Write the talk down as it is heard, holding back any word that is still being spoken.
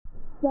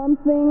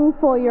Something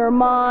for your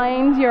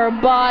mind, your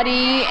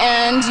body,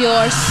 and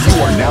your soul.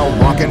 You are now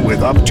rocking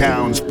with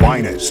Uptown's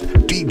finest,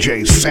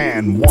 DJ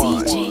San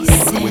One,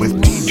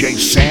 with DJ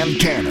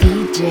Santana.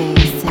 DJ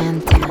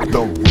Santana. The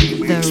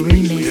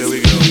remix. Here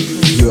we go.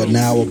 You are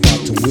now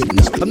about to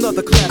witness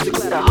another classic.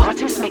 The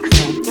hottest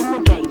mixtape in the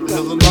game.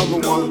 Here's another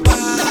one.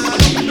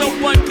 No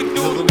one can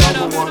do it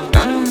better.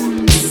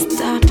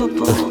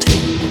 Unstoppable.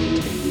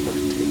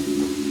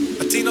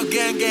 Latino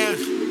Gang Gang,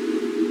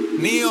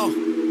 Neo,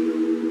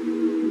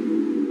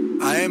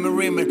 AM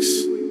Remix.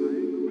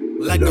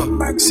 Like la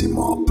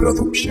máxima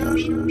producción.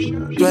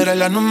 Tú eres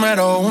la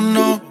número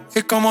uno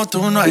y como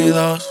tú no hay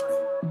dos.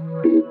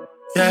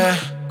 Yeah,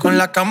 con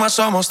la cama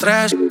somos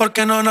tres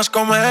porque no nos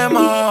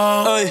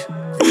comemos. Ay,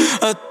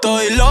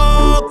 estoy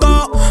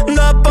loco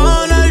de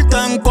ponerte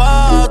en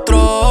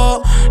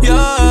cuatro.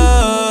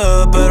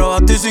 Yeah, pero a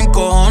ti sin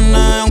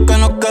cojones aunque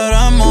no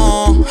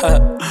queremos.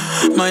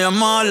 Me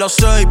llamas a las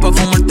 6 pa'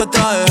 fumarte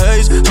traje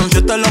Haze. Son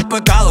 7 los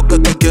pecados que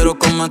te quiero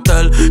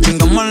cometer.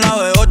 Chingamos a la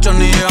B8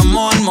 ni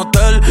llegamos al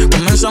motel.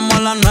 Comenzamos a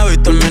las 9 y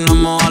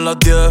terminamos a las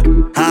 10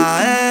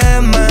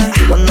 AM,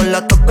 cuando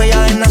la toco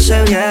ya de nada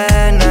se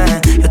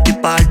viene. Yo estoy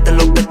pa' darte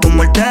lo que tú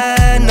me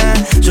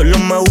ordenes. Solo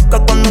me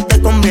buscas cuando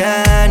te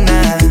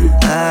conviene.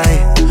 Ay,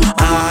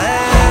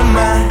 AM,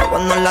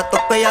 cuando la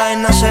toco ya de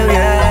nada se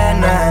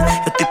viene.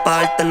 Yo estoy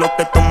pa' darte lo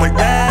que tú me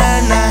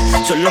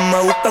ordenes. Solo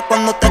me buscas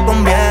cuando te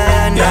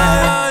conviene.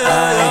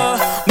 Yeah.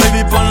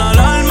 Baby, pon la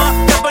alarma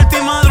que por ti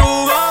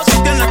madrugo. Si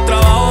tienes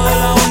trabajo de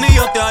la uni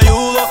yo te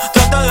ayudo.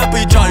 Traté de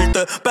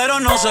picharte, pero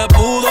no se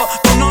pudo.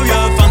 Tu novio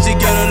es fan, si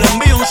quieres le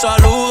envío un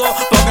saludo.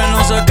 Porque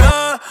no sé qué,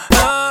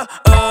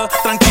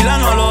 tranquila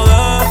no lo dejes.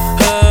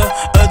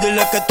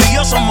 Dile que tú y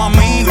yo somos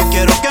amigos y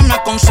quiero que me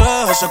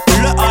aconsejes. Ese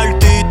culo es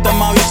artista,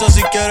 me avisa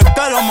si quieres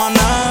que lo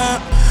maneje.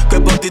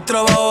 Que por ti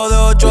trabajo de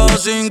 8 a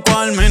 5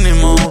 al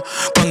mínimo.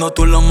 Cuando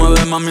tú lo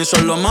mueves, mami,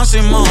 son lo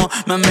máximo.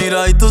 Me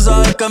mira y tú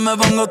sabes que me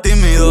pongo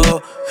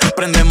tímido.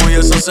 Prendemos y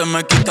eso se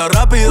me quita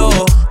rápido.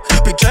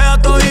 Pichea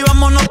todo y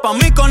vámonos pa'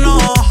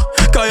 Mykonos.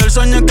 Que ayer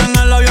soñé que en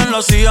el avión lo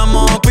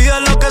hacíamos.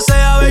 Pide lo que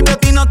sea, baby, a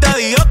ti no te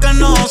digo que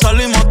no.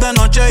 Salimos de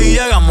noche y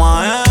llegamos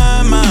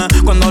a M.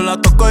 Cuando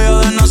la toco ya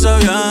de no se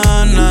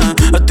viene.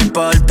 Estoy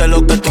pa' darte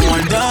lo que tú me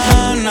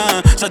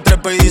ordenes. Se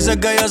trepa y dice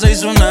que ya se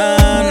hizo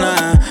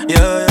nena.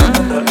 Yeah.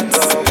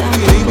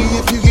 Baby,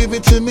 if you give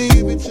it to me,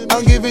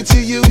 I'll give it to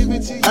you.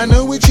 I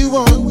know what you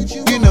want,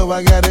 you know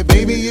I got it.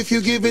 Baby, if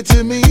you give it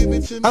to me,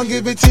 I'll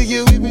give it to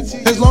you.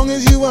 As long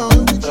as you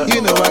want,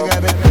 you know I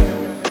got it.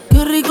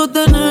 Qué rico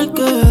tener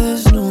que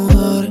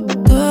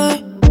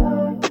desnudarte.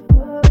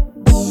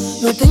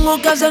 No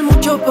tengo que hacer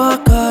mucho pa'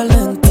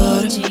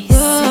 calentar.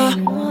 Yeah.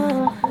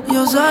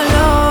 Yo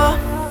solo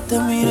te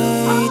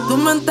miré y tú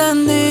me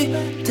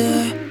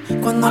entendiste.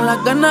 Cuando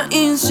las ganas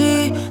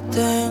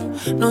insisten,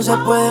 no se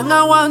pueden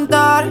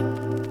aguantar.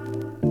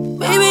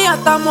 Baby, ya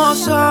estamos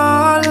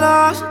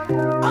solas.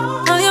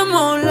 Nadie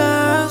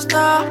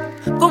molesta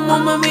como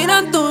me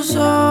miran tus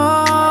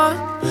ojos.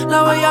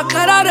 La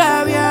bellaquera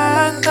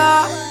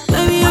revienta.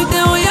 Baby, hoy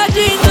te voy a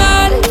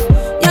chingar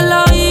y al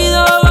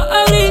oído vas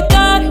a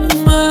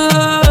gritarme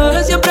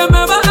que siempre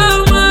me vas a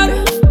amar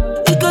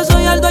y que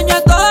soy el dueño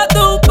de toda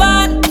tu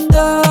parte.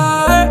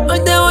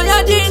 Hoy te voy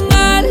a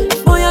chingar,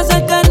 voy a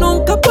hacer que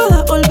nunca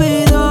puedas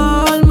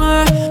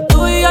olvidarme.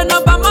 Tú y yo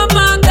nos vamos a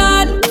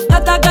matar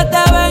hasta que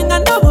te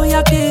vengan, no voy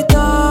a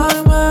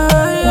quitarme.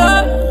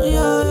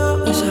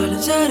 Esa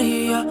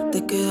lencería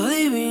te queda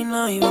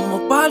divina y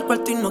vamos pa'l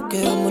cuarto y nos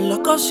quedamos en la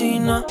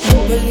cocina.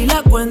 Perdí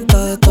la cuenta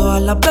de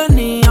todas las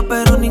venidas,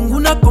 pero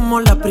ninguna como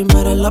la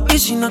primera en la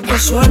piscina. Qué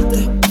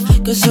suerte,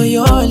 que soy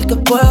yo el que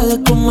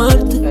puede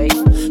comerte.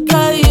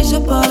 ¿Qué hice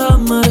para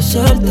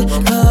merecerte?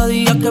 Cada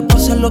día que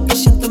pasa lo que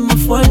sientes más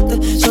fuerte.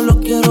 Solo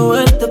quiero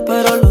verte,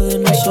 pero lo de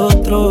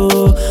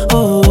nosotros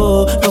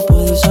no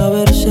puede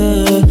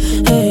saberse.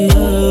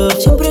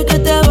 Siempre que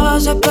te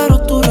vas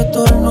espero tu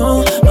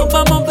retorno. Nos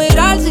vamos a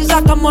virar si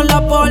sacamos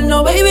la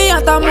porno. Baby, ya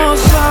estamos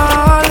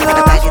solas.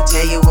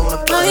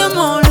 Nadie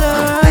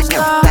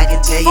molesta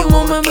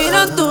como me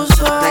miran tus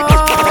ojos.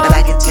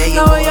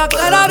 La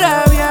bellaquera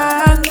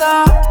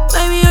revienta.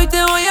 Baby, hoy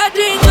te voy a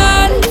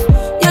chingar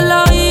y al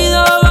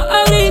oído vas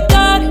a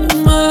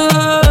gritarme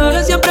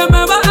que siempre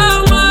me vas a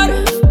amar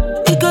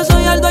y que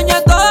soy el dueño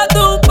de toda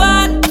tu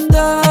parte.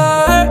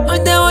 Hoy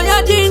te voy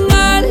a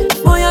chingar,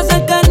 voy a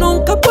hacer que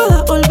nunca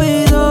puedas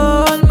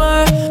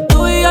olvidarme.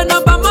 Tú y yo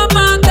nos vamos a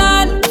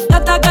matar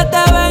hasta que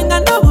te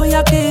vengan, no voy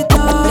a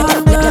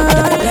quitarme.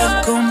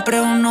 Le compré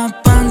unos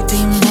panty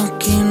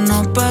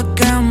moquinos pa'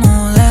 que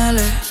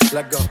modele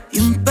y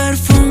un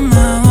perfume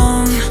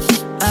bon.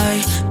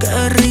 Ay,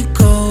 qué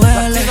rico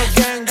huele.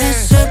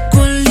 Ese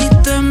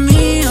culito es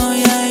mío,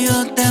 ya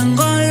yo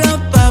tengo los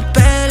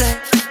papeles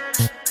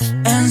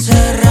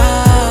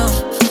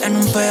encerrados en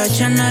un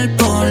PH en el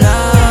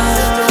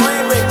polar.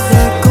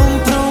 Te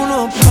compro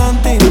unos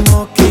panty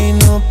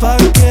moquinos pa'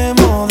 que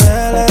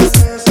modeles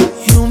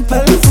y un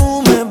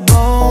perfume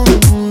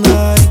Bond.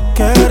 Ay,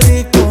 qué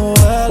rico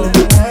huele.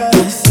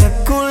 Ese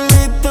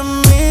culito es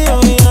mío,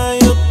 ya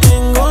yo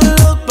tengo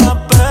los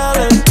papeles.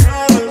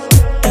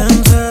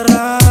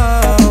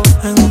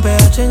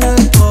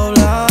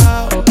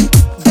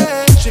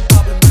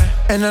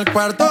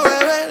 cuarto,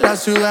 bebé, la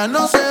ciudad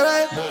no se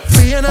ve.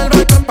 Fui en el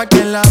balcón pa'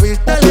 que la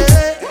vista le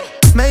dé.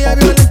 Media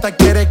violenta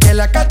quiere que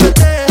la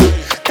cachete.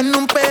 En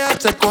un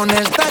PH con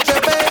el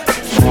THP.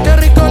 Qué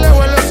rico le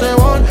huele el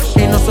cebón.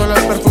 Y no solo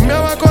el perfume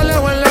abajo le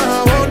huele el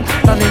jabón.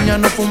 La niña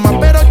no fuma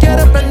pero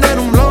quiere prender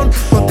un blon.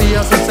 2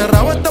 días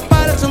encerrado, esto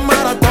parece un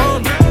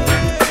maratón.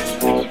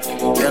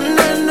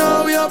 Tiene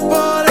novio,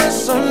 por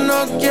eso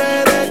no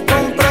quiere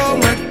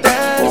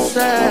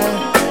comprometerse.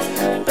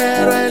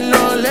 Pero él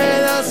no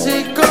le da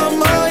así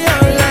como yo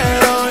le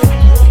doy.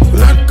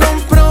 Le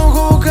compro un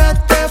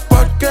juguete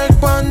pa' que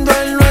cuando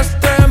él no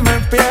esté me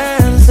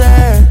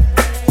piense.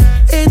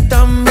 Y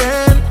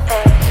también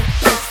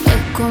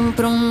le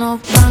compro unos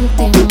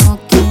panty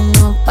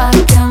moquinos pa'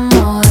 que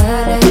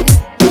modere.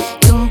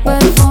 Y un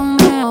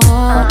perfume,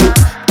 oh,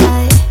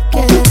 ay,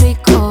 qué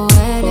rico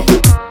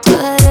eres. Tú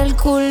eres el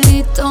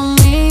culito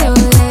mío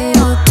y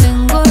yo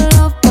tengo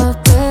los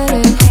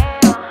papeles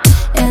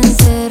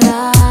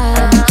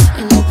encerrados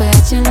en un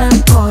pecho en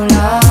el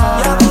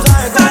polar.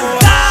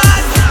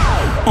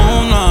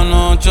 Una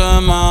noche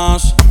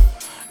más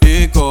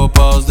y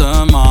copas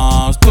de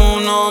más. Tú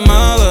no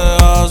me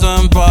dejas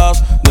en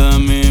paz, de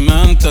mi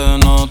mente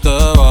no te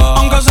vas.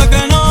 Aunque sé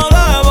que no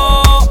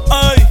debo,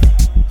 ey,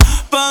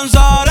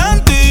 pensar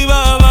en ti,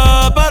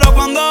 bebé, pero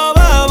cuando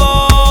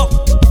bebo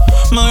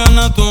me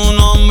viene tu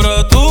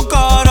nombre, tu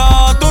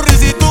cara, tu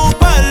risa y tu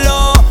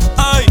pelo.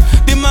 Ey,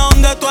 dime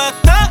dónde tú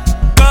estés,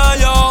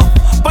 que yo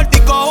por ti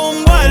cojo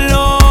un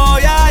vuelo.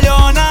 Ya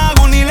yo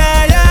nago ni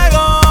le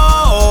llego,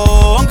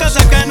 aunque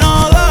sé que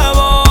no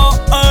debo,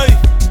 ey,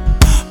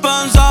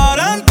 pensar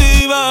en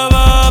ti,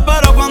 bebé,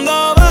 pero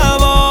cuando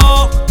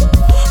bebo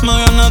me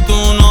viene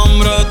tu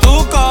nombre,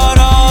 tu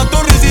cara, tu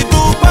risa y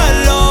tu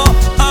pelo.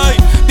 Ey,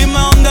 dime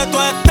dónde tú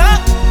estés,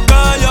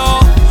 que yo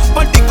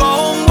por ti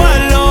cojo un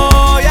vuelo.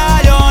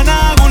 Ya yo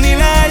nago ni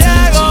le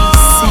llego.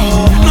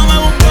 No me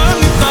busques en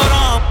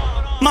Instagram,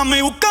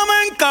 mami, búscame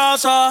en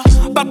casa,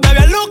 pa' que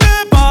veas lo que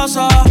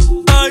pasa.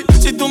 Ey,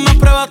 si tú me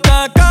pruebas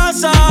te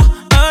casa,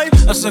 ey,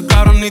 ese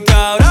cabrón ni te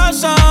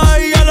abraza.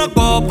 Y yo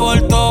loco por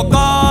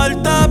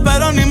tocarte,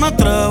 pero ni me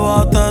atrevo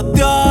a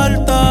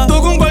testearte.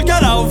 Tú con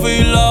cualquier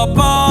outfit la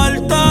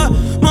parte,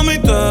 mami,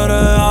 tú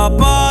eres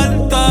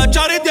aparte.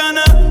 Chari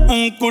tiene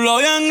un culo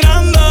bien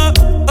grande,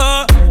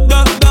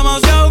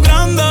 demasiado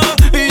grande.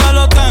 Y ya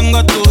lo tengo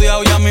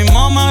estudiado, ya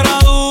mismo me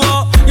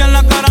gradúo. Y en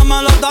la cara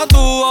me lo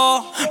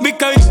tatúo. Vi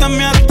que viste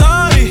mi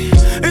story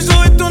y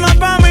subiste una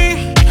pa'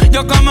 mí.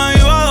 Yo que me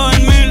iba a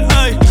dormir,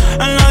 ey,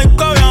 en la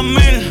disco había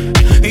 1000.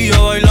 Y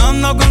yo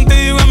bailando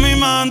contigo en mi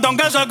mente,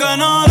 aunque sé que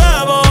no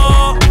debo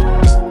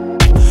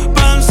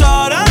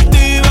pensar en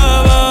ti,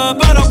 bebé,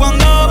 pero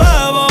cuando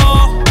bebo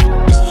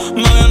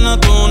me viene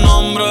tu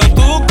nombre,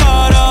 tu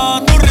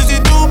cara, tu risa y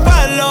tu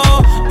pelo.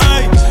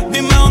 Ey,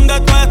 dime dónde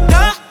tú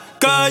estás,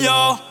 que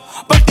yo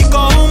por ti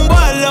cojo un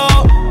vuelo.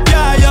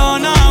 Ya yo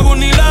nago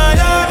ni le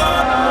llego.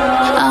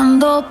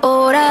 Ando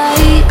por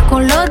ahí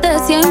con los de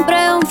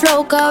siempre, un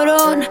flow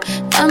cabrón.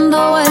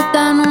 Dando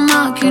vuelta en un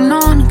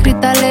maquinón.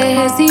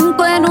 Cristales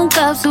G5 en un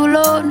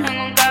capsulón.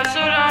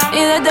 Y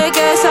desde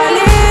que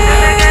salí,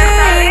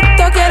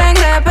 todos quieren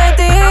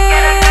repetir.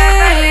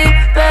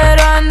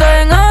 Pero ando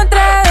en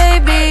otra,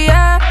 baby,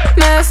 ya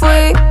me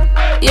fui.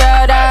 Y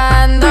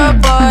ahora ando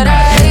por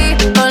ahí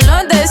con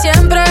los de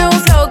siempre,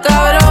 un flow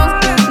cabrón.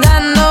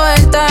 Dando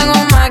vuelta en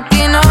un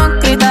maquinón.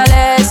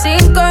 Cristales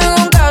G5 en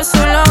un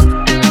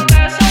capsulón.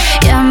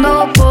 Y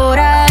ando por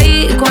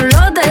ahí con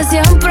los de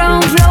siempre,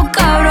 un flow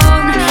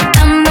cabrón.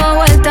 Dando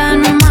vuelta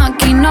en un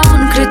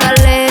maquinón.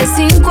 Cristales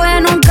 5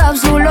 en un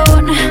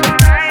capsulón.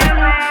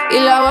 Y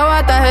la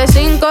baba está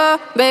G5,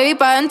 baby,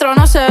 pa' dentro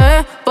no se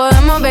ve.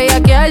 Podemos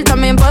bellaquear,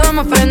 también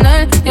podemos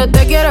prender. Yo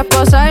te quiero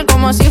esposar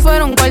como si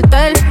fuera un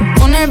cuartel.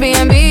 Un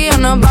Airbnb o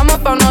nos vamos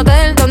pa' un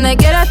hotel. Donde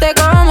quieras te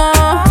como,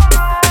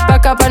 pa'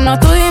 escaparnos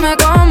tú dime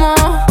cómo.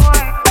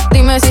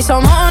 Dime si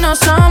somos o no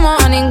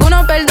somos, a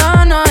ninguno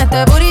perdono.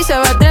 Este booty se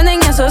va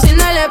trending y eso sin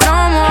darle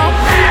promo.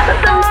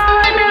 Estamos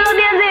desde los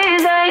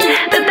 16,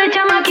 desde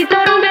chamaquito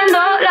rompiendo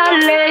la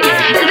ley.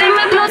 El ritmo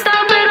explota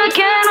pero es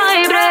que no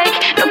hay break.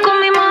 Nos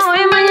comimos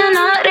hoy,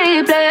 mañana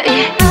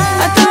replay.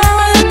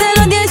 Estamos desde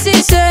los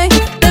 16,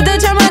 desde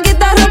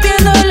chamaquita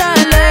rompiendo la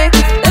ley.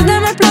 Desde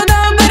me explota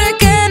pero es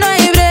que no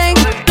hay break.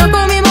 Nos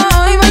comimos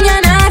hoy,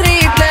 mañana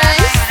replay.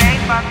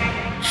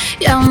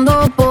 Y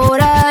ando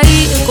por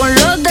ahí con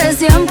los de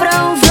siempre,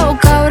 un flow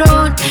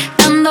cabrón.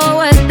 Dando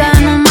vuelta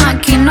en un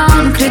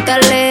maquinón.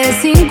 Cristales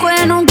 5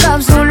 en un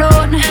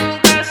capsulón.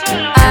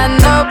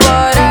 Ando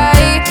por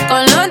ahí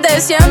con los de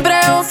siempre,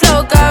 un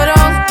flow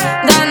cabrón.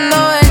 Dando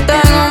vuelta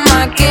en un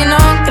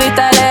maquinón.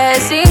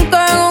 Cristales 5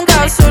 en un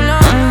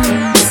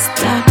capsulón.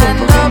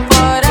 Ando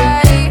por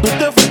ahí. tú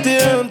te fuiste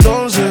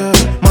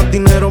entonces. Más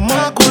dinero,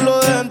 más culo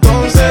de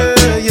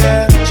entonces,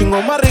 yeah.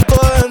 Chingo más rico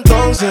de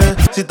entonces.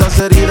 Si estás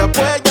herida,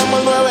 pues llama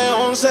al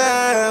 911,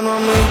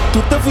 mami.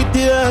 Tú te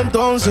fuiste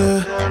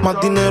entonces. Más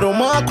dinero,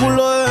 más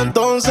culo de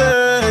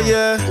entonces,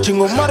 yeah.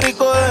 Chingo más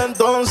rico de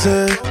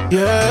entonces,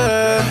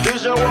 yeah.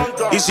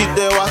 Y si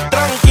te vas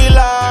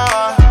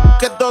tranquila,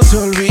 que todo se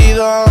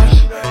olvida.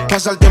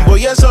 Pasa el tiempo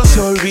y eso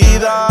se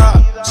olvida.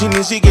 Si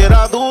ni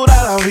siquiera dura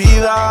la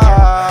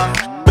vida.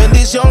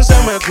 Bendición se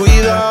me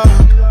cuida.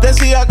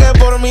 Decía que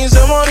por mí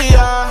se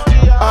moría.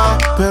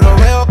 Pero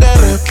veo que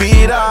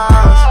respiras.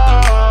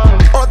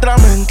 Otra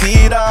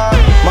mentira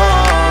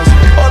más.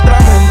 Otra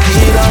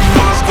mentira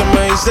más que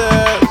me dices.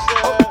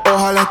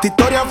 Ojalá esta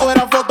historia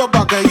fuera foto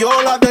pa' que yo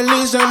la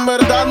deslice. En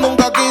verdad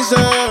nunca quise.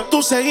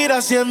 Tú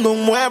seguirás siendo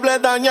un mueble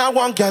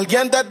dañado aunque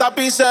alguien te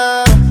tapice.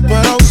 No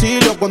era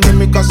auxilio cuando en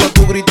mi casa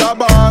tú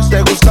gritabas.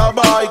 Te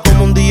gustaba y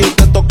como un día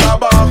te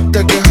tocaba.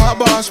 Te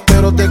quejabas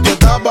pero te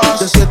quedabas.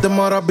 De 7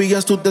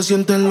 maravillas tú te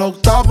sientes en la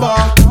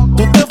octava.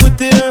 Tú te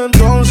fuiste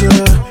entonces.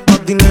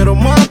 Más dinero,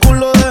 más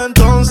culo de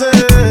entonces,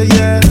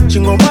 yeah.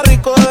 Chingo más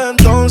rico de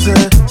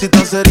entonces. Si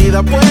estás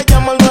herida puedes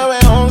llamar al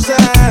 911,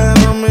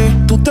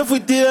 mami. Tú te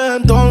fuiste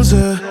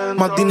entonces.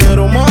 Más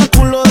dinero, más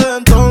culo de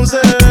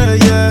entonces,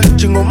 yeah.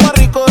 Chingo más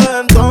rico de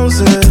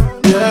entonces,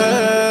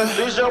 yeah.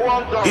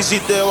 Y si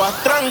te vas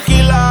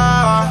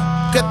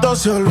tranquila, que todo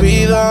se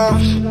olvida.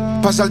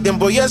 Pasa el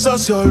tiempo y eso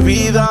se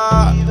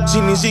olvida.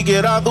 Si ni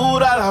siquiera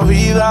dura la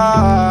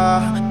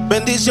vida.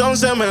 Bendición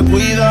se me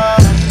cuida.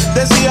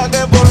 Decía que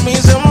por mí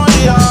se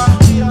moría.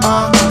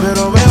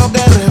 Pero veo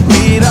que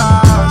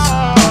respiras.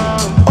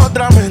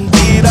 Otra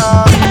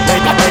mentira.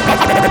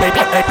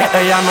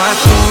 Ella no es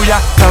tuya,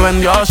 te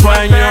vendió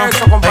sueños.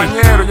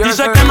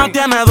 Dice que no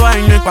tiene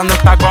dueño y cuando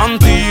está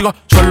contigo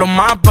son los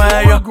más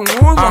bellos.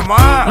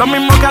 Lo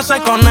mismo que hace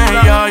con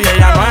ellos y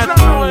ella no es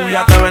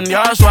tuya, te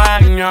vendió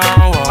sueños.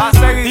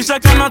 Dice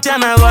que no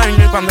tiene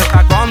dueño y cuando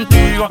está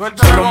contigo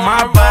son los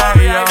más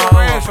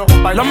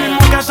bellos. Lo mismo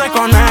que hace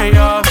con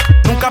ellos.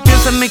 Nunca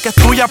pienses ni que es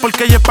tuya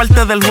porque ella es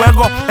parte del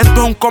juego. Esto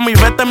es un cómic,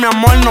 vete mi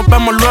amor, nos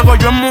vemos luego.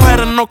 Yo en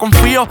mujeres no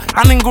confío,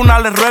 a ninguna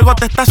le ruego.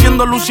 Te está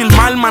haciendo lucir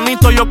mal,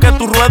 manito, yo que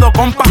tu ruedo,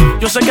 compa.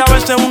 Yo sé que a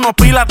veces uno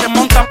pila, te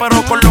monta,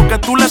 pero con lo que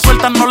tú le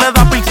sueltas no le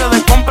da pizza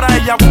de compra.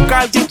 Ella busca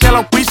a alguien que la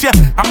auspicia.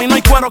 A mí no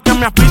hay cuero que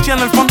me asfixia,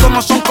 en el fondo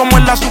no son como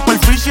en la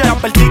superficie.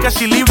 Advertí que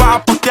si le iba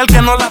a postear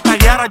que no la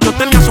tagueara. Yo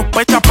tenía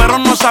sospecha, pero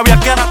no sabía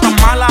que era tan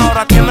mala.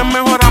 Ahora tienes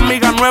mejor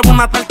amiga nueva,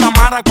 una tal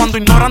Tamara. Cuando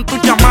ignoran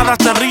tus llamadas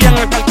se ríen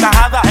en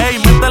carcajadas. Ey,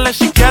 métele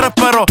si quieres,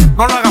 pero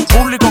no lo hagas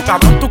público.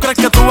 Cabrón, tú crees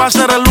que tú vas a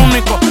ser el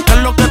único. Es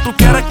lo que tú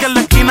quieres, que en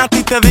la esquina a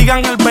ti te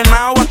digan el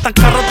venado. Hasta en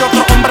carros de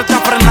otro hombre te ha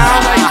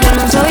frenado. Yo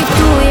no soy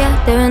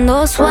tuya, te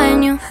vendo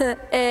sueños.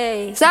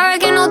 Sabes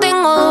que no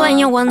tengo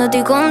dueño cuando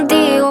estoy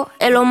contigo.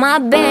 Es lo más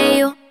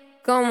bello.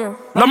 ¿Cómo?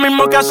 Lo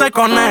mismo que hace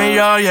con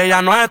ellos y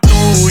ella no es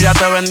tuya,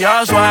 te vendió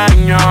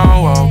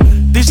sueños.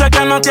 Dice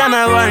que no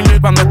tiene dueño y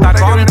cuando está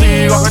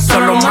contigo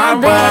son los más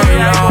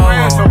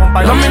bellos.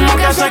 Lo mismo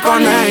que hace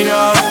con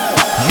ellos.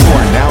 You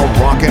are now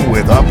rocking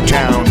with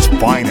Uptown's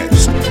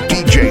finest,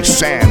 DJ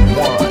San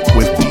One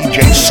with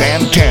DJ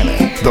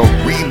Santana, the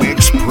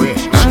remix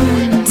prince.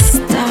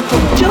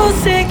 Yo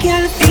sé que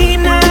al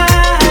final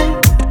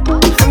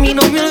a mí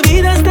no me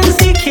olvidas tan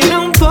siquiera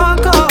un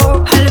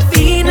poco. Al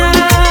final,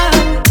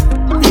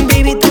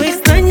 baby, tú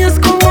extrañas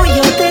como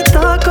yo te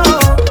toco.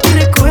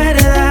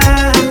 Recuerda,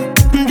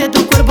 de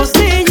tu cuerpo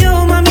sé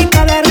yo, mami,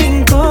 cada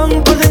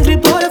rincón, por dentro y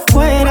por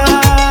fuera.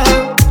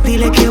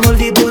 Dile que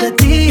volví por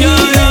ti.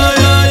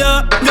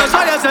 Yo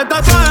soy ese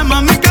tatuaje,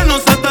 mami, que no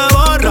se te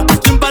borra.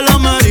 Sin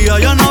palomería,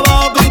 yo no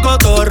bajo con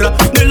cotorra.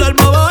 Dile al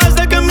bobo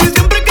ese que a mí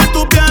siempre que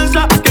tú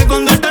piensas que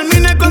cuando él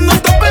termine, cuando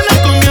tu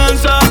pena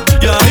comienza.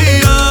 Y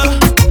ahí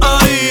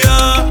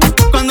ya,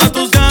 cuando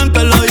tú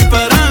sientes la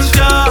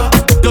diferencia.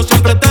 Yo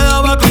siempre te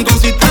daba con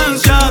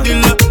consistencia.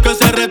 Dile que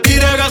se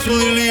retire, haga su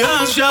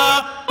diligencia.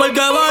 Porque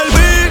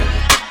volví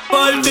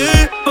por ti,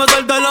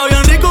 pasártelo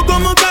bien rico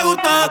como te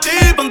gusta a ti.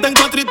 Ponte en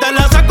contra y te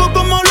la saco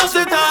como lo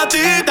haces a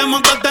ti. Te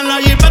montaste en la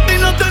jipeta y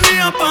no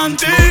tenía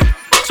panty.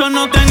 So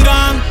no te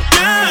engañes,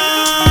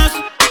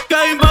 que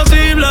es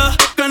imposible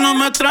que no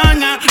me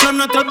extrañes. Los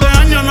nuestros de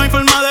años no hay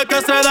forma de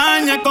que se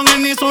dañe. Con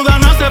él ni suda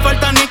no hace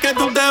falta ni que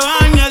tú te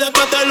bañes.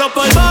 Después de los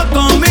polvos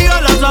conmigo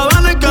la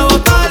sabana hay que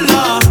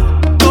botarla.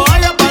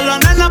 Toalla para la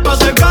nena pa'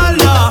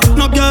 secarla.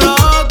 No quiero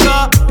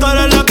otra, tú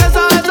eres la que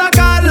sabe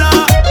sacarla.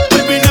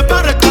 Hoy vine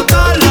pa'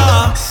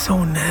 rescatarla.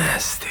 So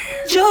nasty.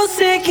 Yo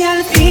sé que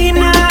al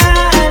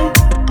final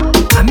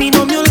a mí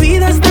no me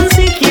olvidas tan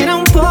siquiera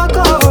un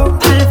poco.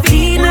 Al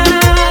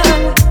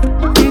final,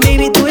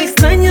 baby, tú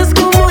extrañas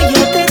como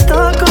yo te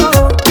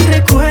toco.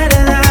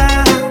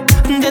 Recuerda,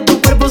 de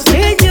tu cuerpo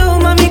sé yo,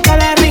 mami,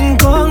 cada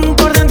rincón,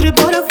 por dentro y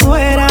por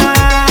fuera.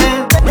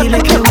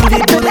 Dile que volví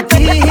por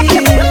ti.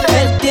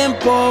 El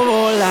tiempo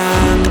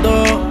volando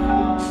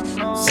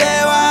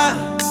se va.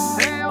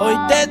 Hoy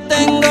te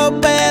tengo,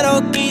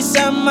 pero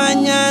quizás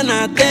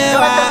mañana te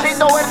vas.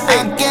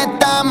 Aquí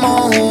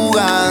estamos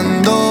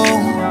jugando.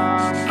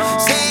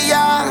 Si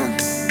ya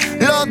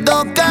los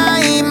dos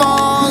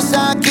caímos,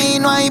 aquí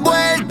no hay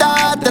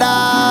vuelta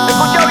atrás.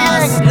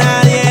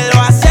 Nadie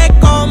lo hace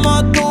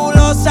como tú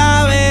lo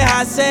sabes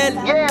hacer.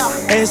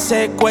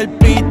 Ese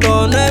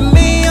cuerpito no es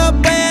mío,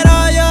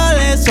 pero yo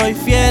le soy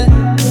fiel.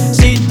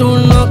 Si tú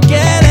no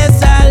quieres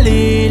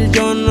salir,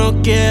 yo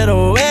no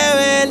quiero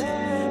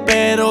beber.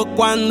 Pero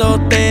cuando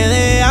te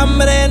dé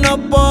hambre no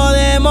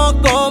podemos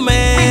comer.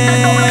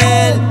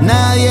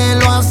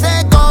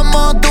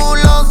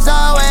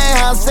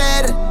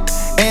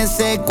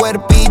 Ese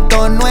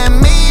cuerpito no es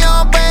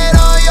mío, pero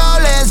yo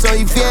le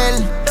soy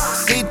fiel.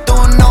 Si tú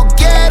no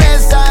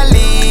quieres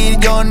salir,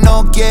 yo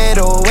no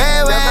quiero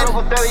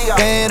beber.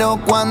 Pero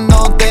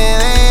cuando te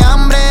dé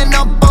hambre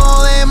no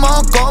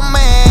podemos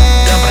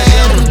comer.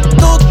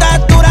 Tu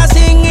estatura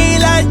sin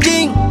ir al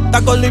gym,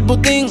 está con Luis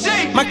Butín.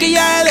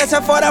 Maquillaje de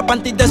Sephora,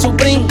 panties de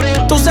Supreme.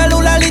 Tu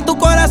celular y tu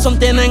corazón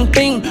tienen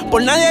pin.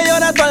 Por nadie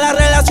llora, todas las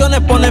relaciones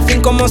pone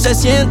fin. ¿Cómo se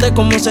siente?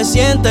 ¿Cómo se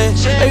siente?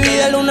 Baby,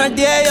 del 1 al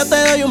 10 yo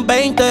te doy un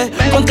 20.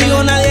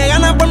 Contigo nadie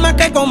gana por más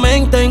que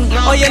comenten.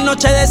 Hoy es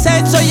noche de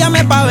sexo y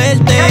llame pa'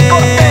 verte.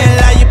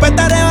 La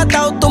jipeta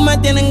arrebatado, tú me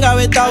tienes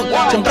engavetado.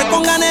 Siempre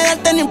con ganas de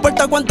darte, no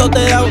importa cuánto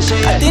te da.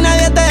 A ti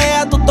nadie te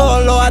deja, tú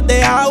todo lo has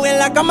dejado. Y en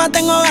la cama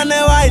tengo ganas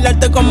de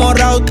bailarte como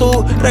Raúl.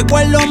 Tu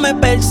recuerdo me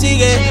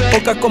persigue,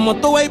 porque como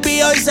tu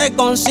baby hoy se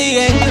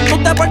consiguen. Tú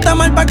te portas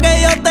mal pa'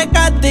 que yo te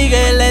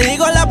castigue. Le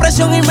digo la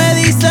presión y me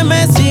dice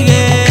me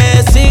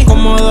sigue. Sí,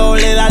 como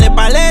doble, dale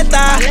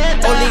paleta.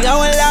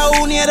 Obligado en la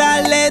uni era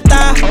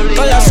atleta.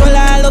 Con la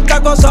suela los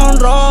tacos son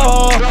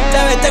rojos.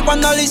 Te vete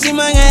cuando lo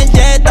hicimos en el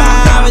Jetta.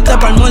 Vete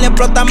pa'l mall y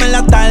explótame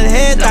la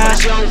tarjeta.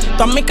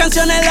 Todas mis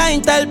canciones las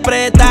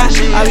interpreta.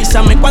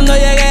 Avísame cuando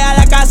llegue a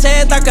la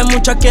caseta, que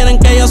muchos quieren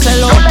que yo se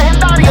lo.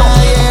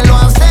 Nadie lo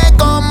hace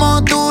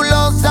como tú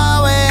lo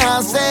sabes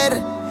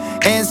hacer.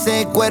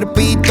 Ese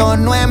cuerpito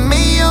no es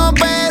mío,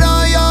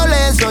 pero yo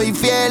le soy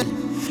fiel.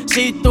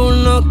 Si tú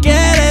no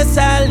quieres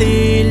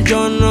salir,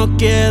 yo no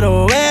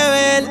quiero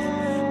beber.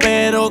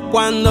 Pero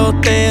cuando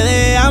te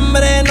dé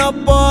hambre no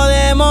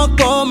podemos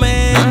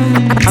comer.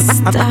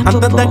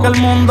 Antes de que el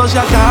mundo se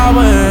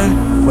acabe,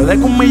 puede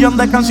que 1.000.000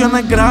 de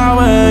canciones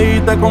graves.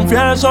 Y te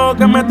confieso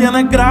que me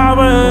tienes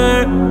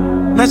grave.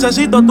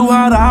 Necesito tu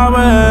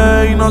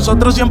jarabe. Y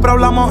nosotros siempre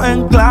hablamos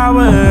en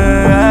clave.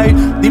 Ey,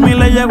 dime y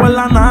le llego en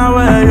la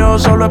nave. Yo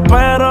solo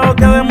espero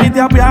que de mí te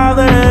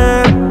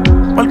apiades,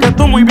 porque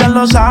tú muy bien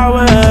lo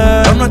sabes.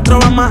 Lo nuestro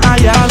va más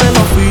allá de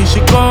lo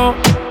físico.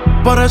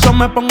 Por eso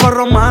me pongo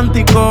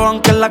romántico,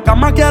 aunque en la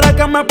cama quiere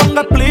que me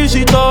ponga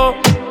explícito.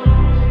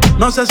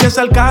 No sé si es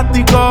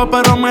sarcástico,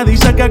 pero me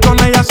dice que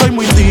con ella soy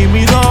muy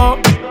tímido.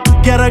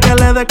 Quiere que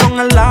le dé con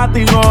el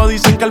látigo.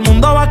 Dicen que el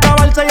mundo va a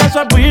acabarse y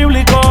eso es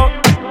bíblico.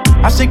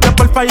 Así que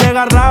porfa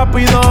llega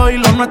rápido. Y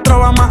lo nuestro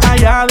va más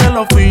allá de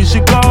lo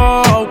físico.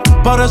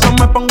 Por eso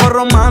me pongo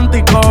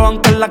romántico,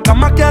 aunque en la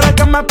cama quiere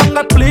que me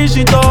ponga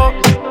explícito.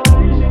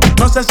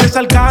 No sé si es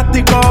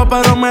sarcástico,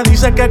 pero me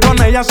dice que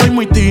con ella soy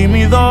muy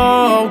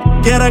tímido.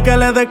 Quiere que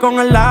le dé con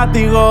el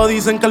látigo.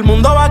 Dicen que el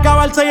mundo va a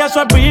acabarse y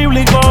eso es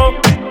bíblico.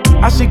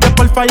 Así que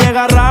porfa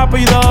llega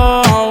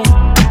rápido.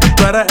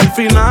 Tú eres el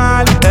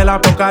final del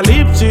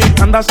apocalipsis.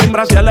 Anda sin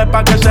brasiles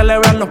pa' que se le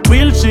vean los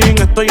piercing.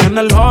 Estoy en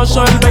el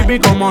hustle, baby,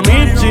 como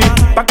Nietzsche.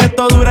 Pa' que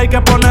esto dure hay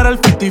que poner el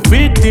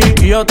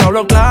 50-50. Y yo te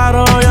hablo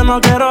claro, yo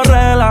no quiero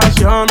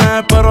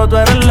relaciones, pero tú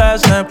eres la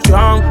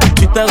excepción.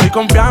 Si te doy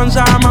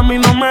confianza, mami,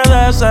 no me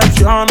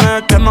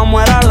decepciones. Que no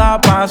muera la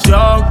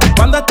pasión.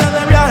 Cuando estés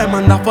de viaje,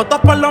 manda fotos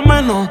por lo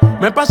menos.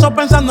 Me paso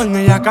pensando en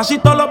ella casi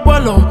todos los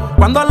vuelos.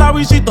 Cuando la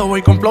visito,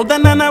 voy con flow de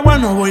nene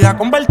bueno. Voy a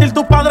convertir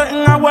tus padres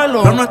en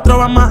abuelos. Lo nuestro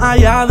va más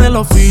allá de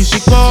lo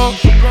físico.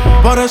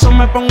 Por eso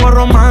me pongo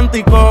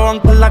romántico,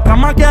 aunque en la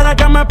cama quiera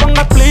que me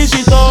ponga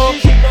explícito.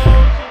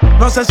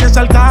 No sé si es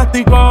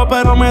sarcástico,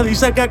 pero me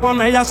dice que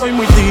con ella soy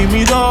muy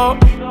tímido.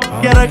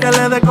 Quiere que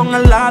le dé con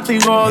el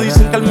látigo.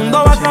 Dicen que el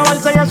mundo va a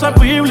acabarse y eso es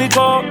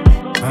bíblico.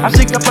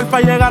 Así que porfa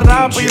llega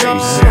rápido.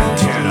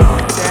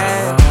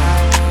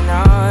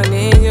 I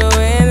need you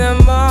in the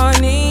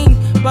morning,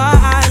 but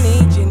I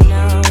need you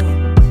now.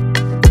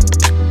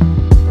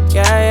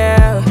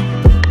 Yeah,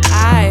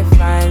 I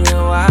find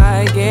you,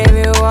 I give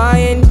you all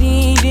you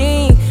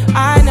needing.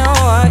 I know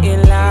what you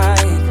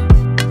like.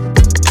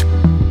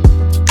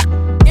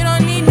 You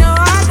don't need no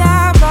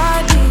other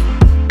body.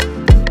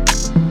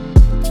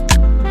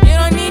 You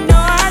don't need no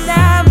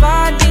other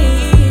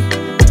body.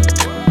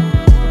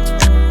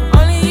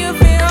 Only you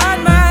feel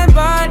on my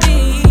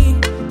body.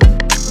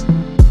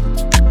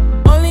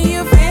 Only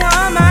you feel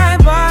on my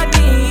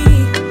body.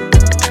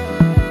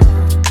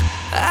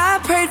 I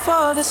prayed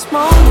for this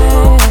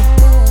moment.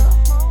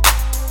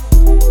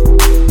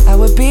 I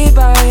would be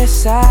by your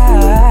side.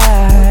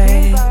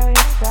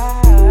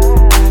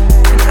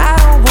 And I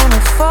don't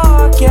wanna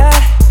forget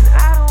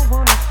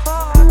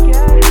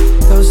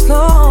those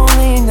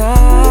lonely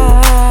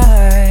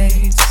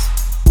nights.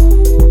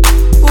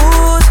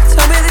 Ooh,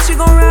 tell me that you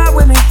gon' ride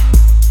with me.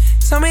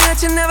 Tell me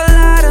that you never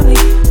lie to me.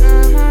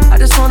 I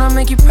just wanna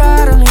make you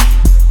proud of me.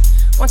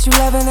 Want you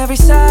loving every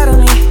side of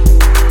me.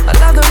 I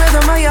love the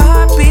rhythm of your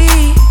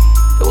heartbeat,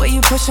 the way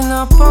you pushing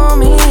up on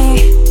me.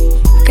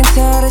 I can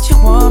tell that you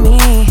want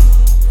me.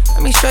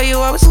 Let me show you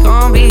how it's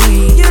gon' be.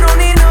 You don't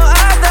need no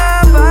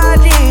other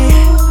body.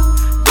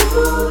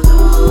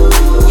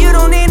 You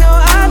don't need no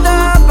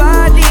other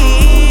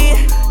body.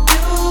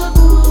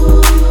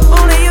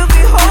 Only you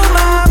can hold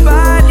my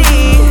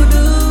body.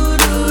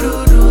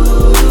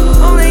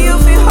 Only you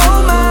can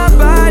hold my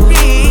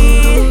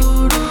body.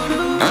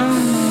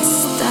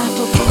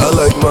 I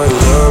like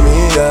Miami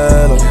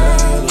yellow.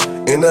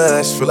 In the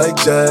ash, feel like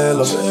jello.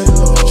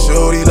 mellow.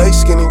 Shorty like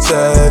skinny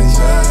tatties.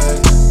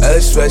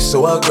 Ass fat,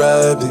 so I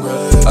grabbed it.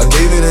 I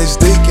gave it a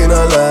stick and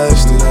I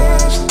lashed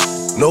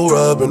it. No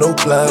rubber, no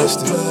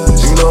plastic.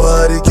 You know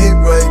how to get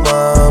right,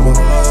 mama.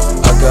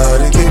 I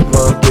gotta get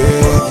my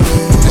big.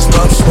 It's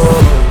my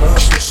mama.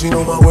 She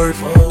know my worth.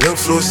 Young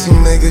flossy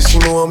nigga, she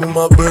know I'm in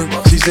my bird.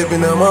 She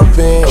zipping out my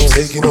pants, I'm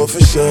taking off her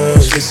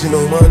shirt. She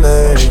know my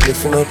name,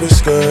 lifting up her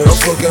skirt. I'm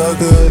fucking her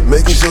good,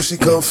 making sure she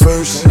come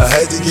first. I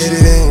had to get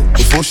it in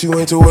before she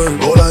went to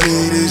work. All I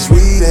need is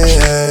weed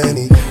and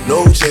honey,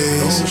 no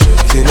chase.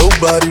 Can't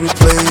nobody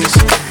replace.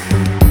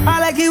 I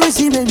like it when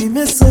she make me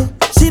miss her.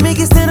 She make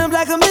it stand up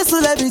like a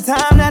missile every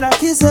time that I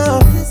kiss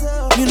her.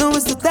 You know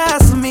it's the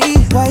thighs for me.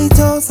 White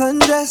toes,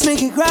 sundress,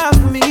 make it cry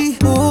for me.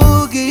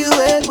 Ooh, get you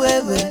wet,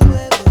 wet, wet.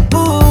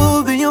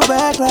 Ooh, bend your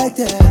back like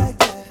that.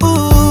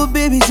 Ooh,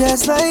 baby,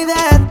 just like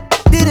that.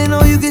 Didn't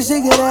know you could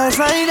shake that ass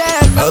like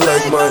that. I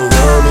like my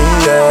mommy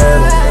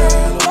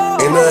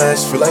yellow. In the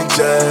ass feel like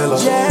jello.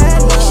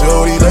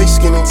 Shorty like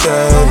skinny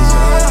tatties.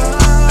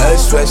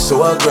 Ass fat,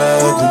 so I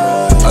grabbed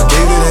it. I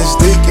gave it a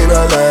stick and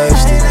I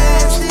lashed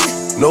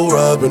it. No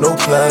rubber, no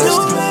plastic.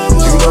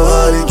 You know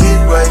how to get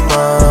right,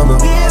 mama.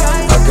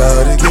 I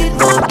gotta get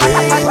my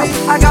baby.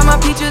 I got my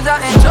peaches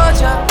out in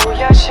Georgia. Oh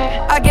yeah, shit.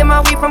 I get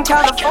my weed from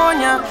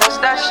California. That's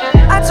that shit.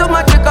 I took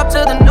my chick up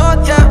to the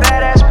north, yeah.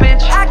 Badass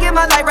bitch. I get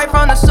my light right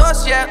from the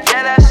source, yeah.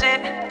 Yeah, that's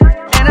it.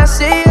 And I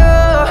see you,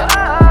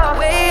 the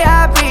way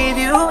I breathe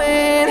you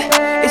in.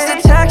 It's the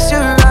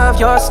texture of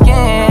your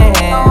skin.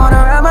 I wanna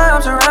wrap my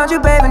arms around you,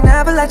 baby,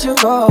 never let you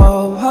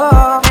go.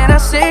 And I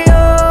see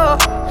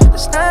you,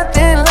 there's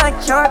nothing like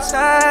your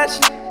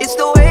touch. It's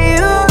the way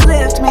you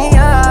lift me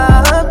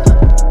up.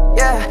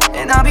 Yeah,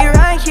 and I'll be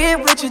right here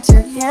with you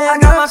till the end. I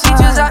got my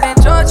peaches out in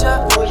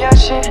Georgia. Oh yeah,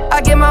 shit.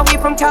 I get my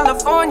weed from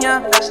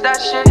California. That's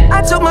that shit.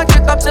 I took my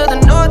chick up to the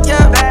north,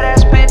 yeah.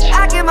 Badass bitch.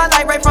 I get my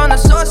light right from the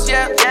source,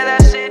 yeah. Yeah,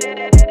 that's it.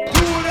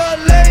 You the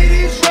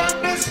ladies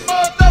run this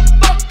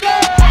motherfucker.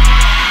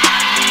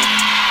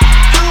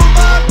 You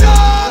my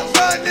dogs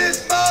run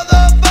this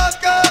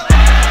motherfucker.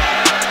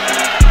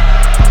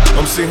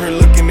 I'm sitting here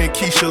looking at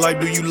Keisha like,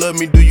 do you love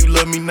me? Do you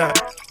love me not?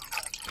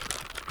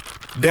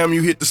 Damn,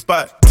 you hit the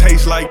spot.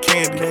 Taste like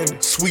candy,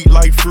 sweet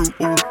like fruit,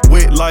 ooh,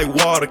 wet like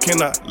water.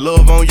 Can I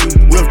love on you?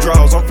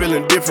 Withdrawals, I'm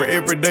feeling different.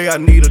 Every day I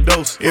need a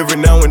dose. Every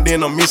now and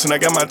then I'm missing. I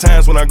got my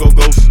times when I go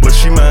ghost. But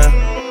she mine,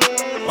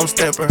 I'm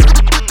stamping her.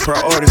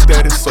 Priority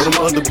status, so them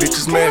other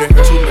bitches mad at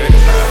her. Too mad.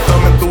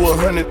 Thumbing through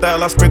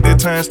 100,000, I spent that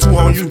times 2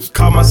 on you.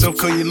 Caught myself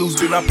cutting you loose,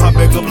 then I pop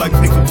back up like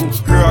peekaboo.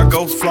 Here I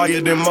go,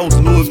 flyer than most,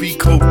 Louis V.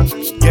 Coke.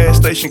 Gas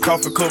station,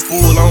 coffee cup full,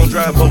 I don't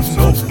drive boats.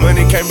 No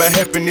money came by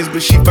happiness,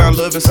 but she found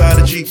love inside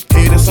a G.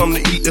 Head and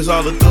something to eat, that's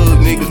all the thug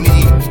niggas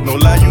need. No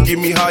lie, you get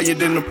me higher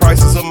than the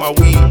prices of my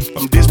weed.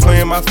 I'm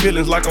displaying my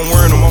feelings like I'm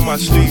wearing them on my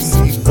sleeve.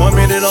 1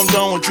 minute I'm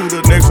done with you,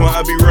 the next one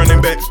I be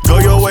running back. Go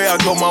your way, I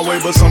go my way,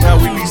 but somehow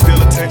we be still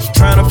attached.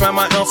 Trying to find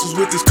my ounces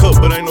with this cup,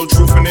 but ain't no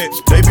truth in it.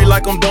 They be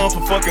like I'm done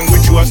for fucking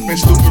with you, I spend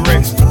stupid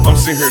racks. I'm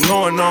sitting here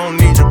knowing I don't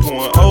need you,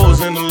 pouring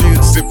O's in the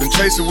lid, sipping,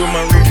 chasing with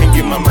my rig. Can't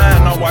get my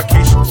mind on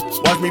Waukesha.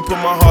 Watch me put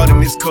my heart in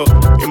this cup.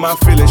 In my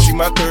feelings, she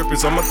my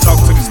therapist, I'ma talk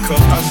to this cup.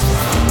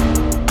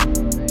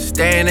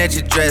 Staring at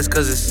your dress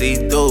cause it's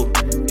see-through.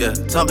 Yeah,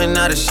 talking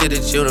all the shit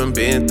that you done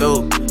been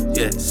through.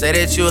 Yeah, say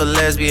that you a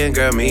lesbian,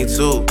 girl, me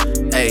too.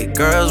 Hey,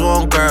 girls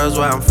want girls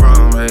where I'm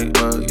from. Hey,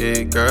 well,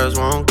 yeah, girls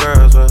want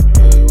girls where,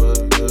 yeah, well,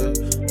 yeah.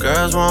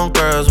 Girls want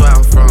girls where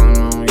I'm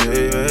from. Yeah,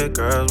 yeah,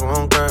 girls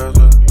want girls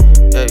where,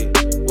 hey,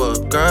 well,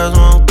 girls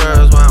want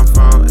girls where I'm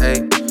from.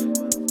 Hey,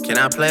 can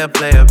I play a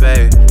player,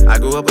 babe? I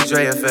grew up with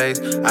Drea face.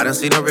 I done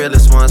seen the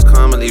realest ones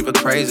come and leave a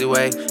crazy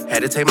way.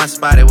 Had to take my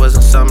spot, it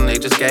wasn't something they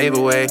just gave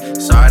away.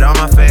 Sorry to all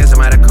my fans, they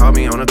might have called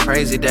me on a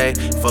crazy day.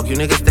 Fuck you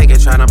niggas thinking,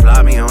 tryna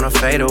block me on a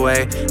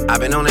fadeaway. I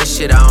been on that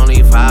shit, I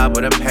only vibe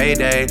with a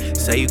payday.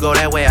 Say you go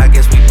that way, I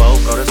guess we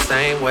both go the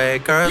same way.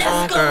 Girls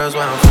want girls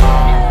where I'm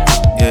from.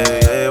 Yeah,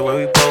 yeah, where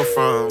we both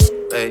from.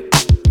 Hey,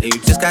 and you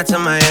just got to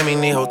Miami,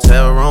 need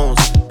hotel rooms.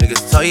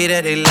 Niggas told you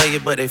that they love you,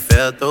 but they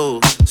fell through.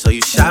 So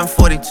you shot in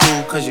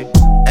 42, cause you,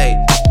 ayy.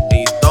 And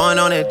you throwing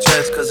on that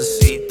dress, cause it's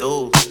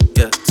see-through.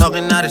 Yeah,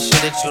 talking all the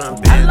shit that you done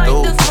been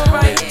through.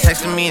 Yeah,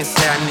 texting me and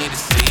say I need to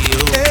see you.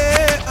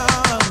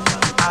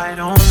 I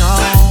don't know.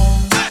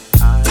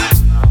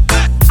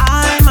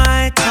 I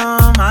might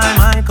come, I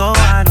might go,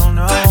 I don't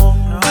know.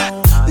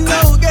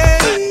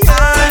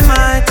 I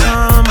might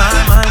come, I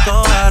might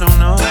go, I don't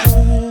know.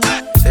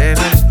 Saying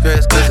this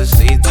dress, cause it's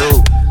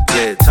see-through.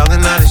 Yeah,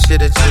 talking all the shit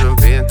that you done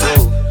been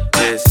through.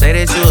 Yeah, say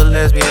that you a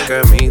lesbian,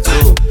 girl, me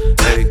too.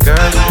 Baby,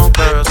 girls want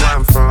girls where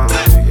I'm from.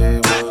 Yeah,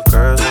 well,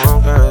 girls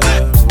want girls,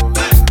 yeah.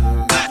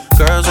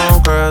 Girls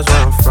want girls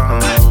where I'm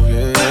from.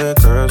 Yeah,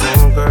 girls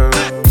want girls.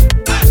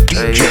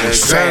 DJ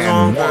San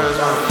One.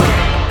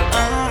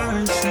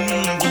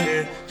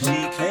 She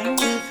came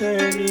with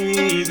her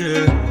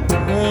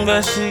nigga,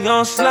 but she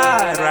gon'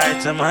 slide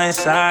right to my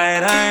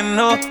side. I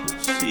know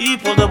she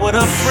pulled up with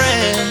her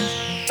friends.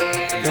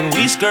 Then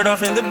we skirt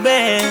off in the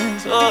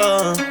Benz,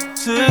 oh.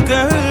 Took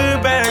her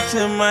back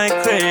to my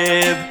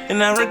crib,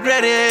 and I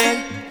regret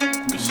it.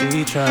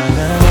 She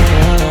tryna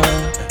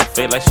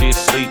feel like she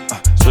asleep.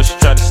 So she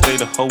tried to stay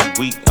the whole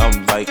week.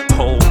 I'm like,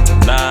 oh,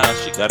 nah,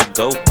 she gotta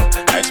go.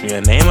 Ask me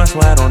her name, I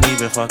swear I don't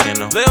even fucking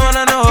know. They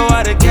wanna know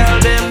why the girl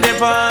them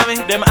dip on me.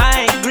 Them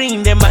I ain't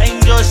green, them I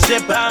ain't just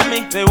sip on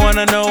me. They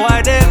wanna know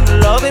why them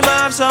love him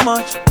up so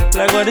much.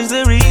 Like what is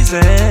the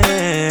reason?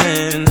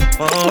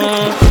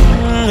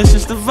 It's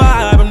just the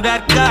vibe, I'm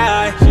that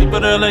guy. She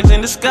put her legs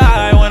in the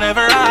sky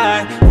whenever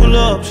I pull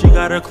up. She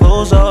got her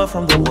clothes off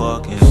from the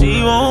walk and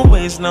she won't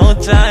waste no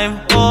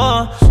time.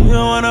 Oh, she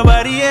don't want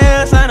nobody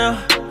else, I know.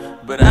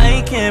 But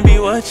I can't be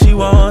what she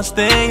wants.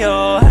 They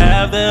all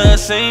have the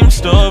same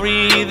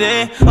story.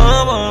 They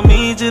all want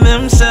me to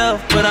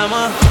themselves, but I'm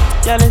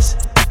jealous.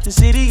 The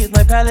city is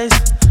my palace.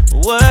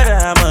 What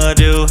I'ma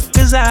do?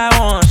 Cause I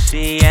want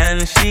she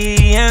and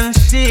she and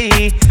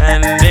she.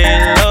 And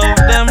they love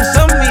them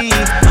some me.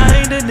 I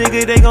ain't the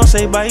nigga they gon'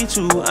 say bye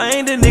to. I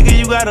ain't the nigga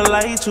you gotta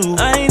lie to.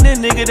 I ain't the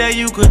nigga that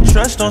you could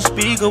trust on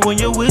speaker when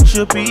you're with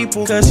your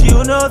people. Cause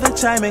you know the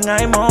timing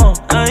I'm on.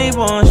 I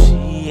want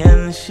she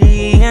and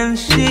she and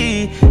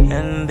she.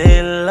 And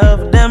they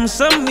love them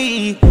some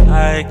me.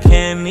 I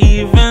can't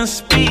even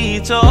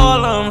speak to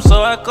all of them,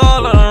 so I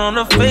call her on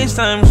the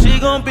FaceTime. She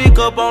gon' pick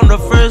up on the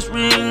first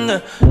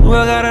ring.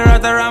 Well, got her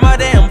wrapped around my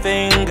damn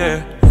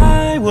finger.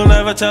 I will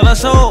never tell her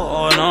so,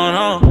 oh no,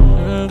 no.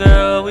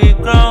 Girl, we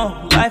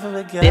grown, life of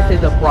a girl. This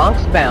is a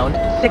Bronx-bound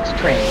 6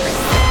 train.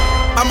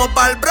 Vamos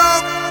pa'l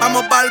Bronx,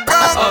 vamos pa'l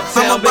Bronx.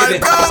 Uptown, baby,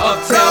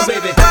 uptown,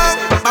 baby.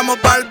 Vamos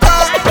pa'l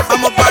Bronx,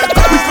 vamos pa'l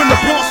Bronx. We from the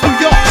Bronx, New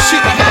York, shit.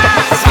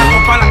 Salgo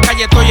pa' la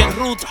calle, estoy en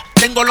ruta.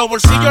 Tengo los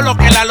bolsillos, lo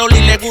que a la Loli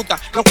le gusta.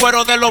 Los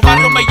cueros de los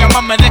barrios me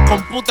llaman, me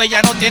descomputa.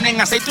 Ya no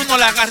tienen aceite, uno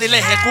la agarra y le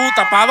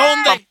ejecuta. ¿Pa'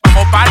 dónde?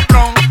 Vamos pa'l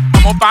Bronx,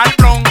 vamos pa'l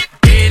Bronx.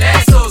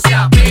 Pile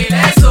sucia,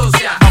 pile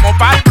sucia. Vamos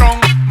pa'l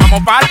Bronx,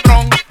 vamos pa'l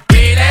Bronx.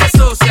 Pile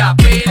sucia,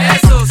 pile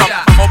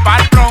sucia. Vamos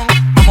pa'l Bronx,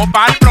 vamos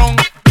pa'l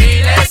Bronx.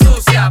 Pile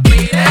sucia,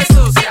 pile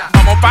sucia.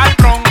 Vamos pa'l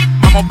Bronx,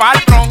 vamos pa'l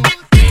Bronx.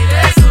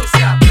 Pile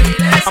sucia,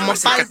 pile sucia.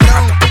 Vamos pa'l Bronx,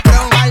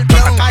 pa'l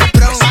Bronx, pa'l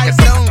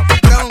Bronx,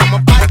 pa'l Bronx, Bronx.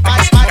 Vamos pa'l Bronx, pa'l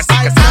Bronx, pa'l Bronx, pa'l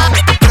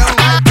Bronx,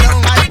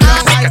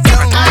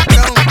 pa'l Bronx, pa'l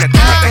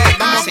Bronx.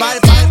 Vamos pa'l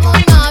Tengo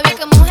un novio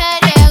que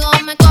mujeriego,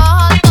 me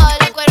cojo todo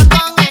el cuero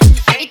con él.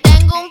 Y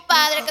tengo un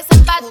padre que se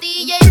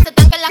empatilla y se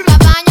tanca en la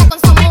cabaña con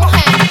su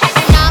mujer.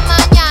 Una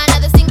mañana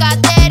de sin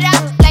cartera,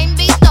 la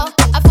invito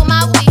a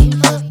fumar weed.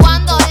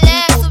 Cuando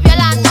le subió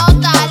la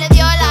nota, le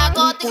dio la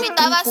gota y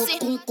gritaba así.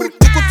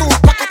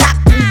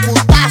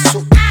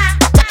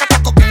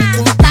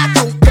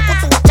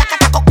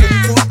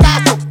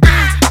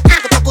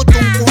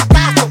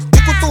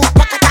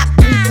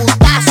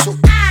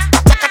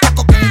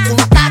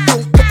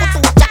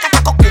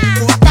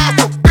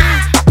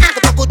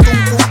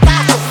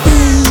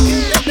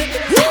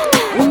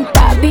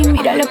 Papi,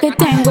 mira lo que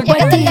tengo por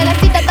ti. La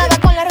cita estaba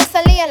con la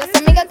Rosalía. Las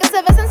amigas que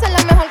se besan son la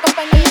mejor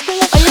compañía.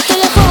 Hoy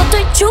estoy a fuego,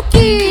 estoy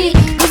chuki.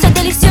 Cosas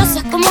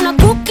deliciosas como una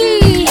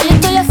cookie. Hoy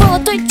estoy a fuego,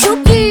 estoy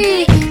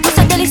chuki.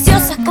 Cosas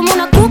deliciosas como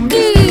una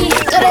cookie.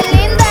 Tú eres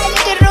linda, yo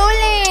estoy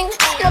ruling.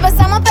 Nos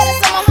besamos pero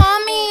somos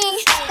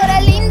homies. Tú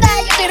eres linda, yo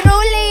estoy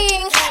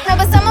ruling. Nos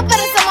besamos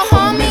pero somos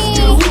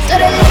homies. Tú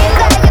eres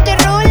linda, yo estoy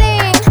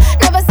ruling.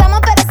 Nos besamos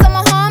pero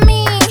somos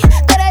homies.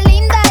 Tú eres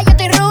linda, yo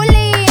estoy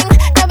ruling.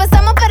 Nos besamos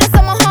pero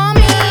somos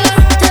homies.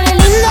 Tú eres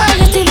linda,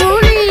 yo estoy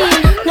ruling.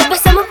 Nos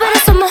besamos pero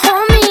somos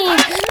homies.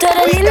 Tú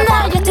eres linda,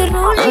 yo estoy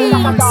ruling.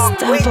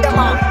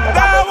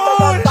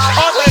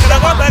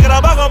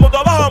 Bajo, mundo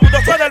abajo, mundo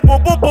suena el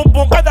pum, pum, pum,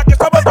 pum. Cada que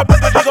estamos también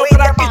te digo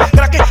cracky,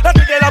 cracky. La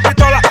tiene la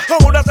pistola,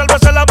 con una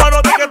cerveza en la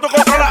mano, di que tú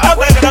controlas.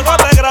 Bajo,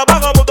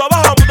 mundo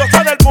abajo, mundo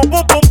suena el pum,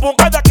 pum, pum, pum.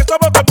 Cada que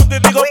estamos también te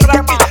digo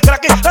cracky,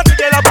 cracky. La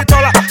tiene la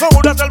pistola, con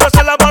una cerveza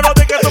en la mano,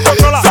 di que tú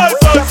controlas. Soy,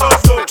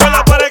 soy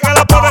la pared que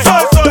la pone.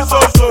 Soy,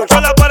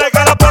 soy la pared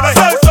que la pone.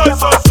 Soy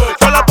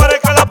la pared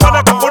que la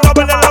pone, con una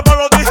vela en la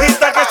mano,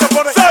 dijiste que se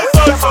pone. Soy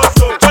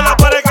la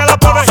pared que la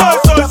pone.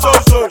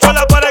 Soy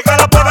la pared que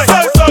la pone.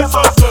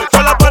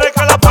 Soy la pared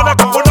que la pone,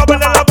 con una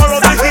vela en la mano,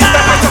 dijiste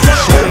que se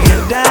pone. Shut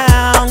it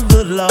down,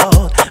 good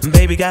lord.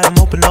 Baby got him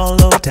open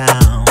all over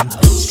town.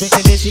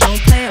 Strictly bitch, you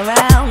don't play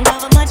around.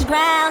 Cover much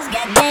grounds,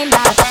 got game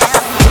by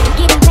pound.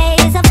 Getting paid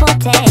is a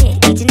forte,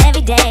 each and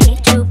every day.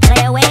 True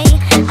play away,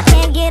 I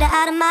can't get her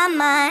out of my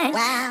mind.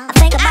 I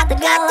think about the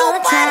girl all the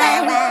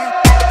time.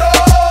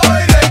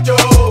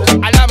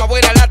 A la más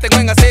buena la tengo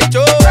en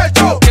acecho.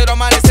 Quiero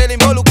amanecer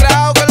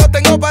involucrado, que lo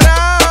tengo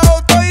parado.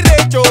 Estoy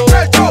recho.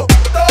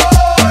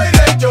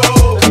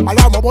 A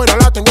la más buena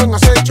la tengo en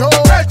acecho.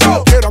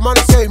 Quiero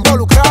amanecer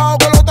involucrado,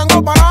 que lo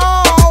tengo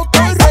parado.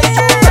 Estoy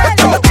recho.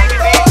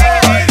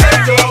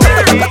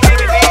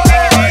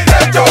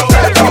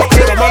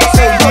 Quiero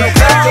amanecer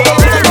involucrado, que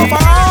lo tengo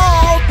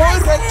parado. Estoy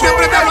recho.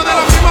 Siempre te hablo de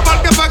lo mismo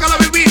porque fue que lo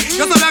viví.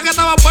 Yo sabía que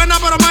estaba buena,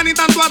 pero man, ni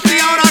tanto así.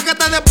 Ahora que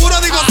te depuro,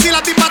 digo, si la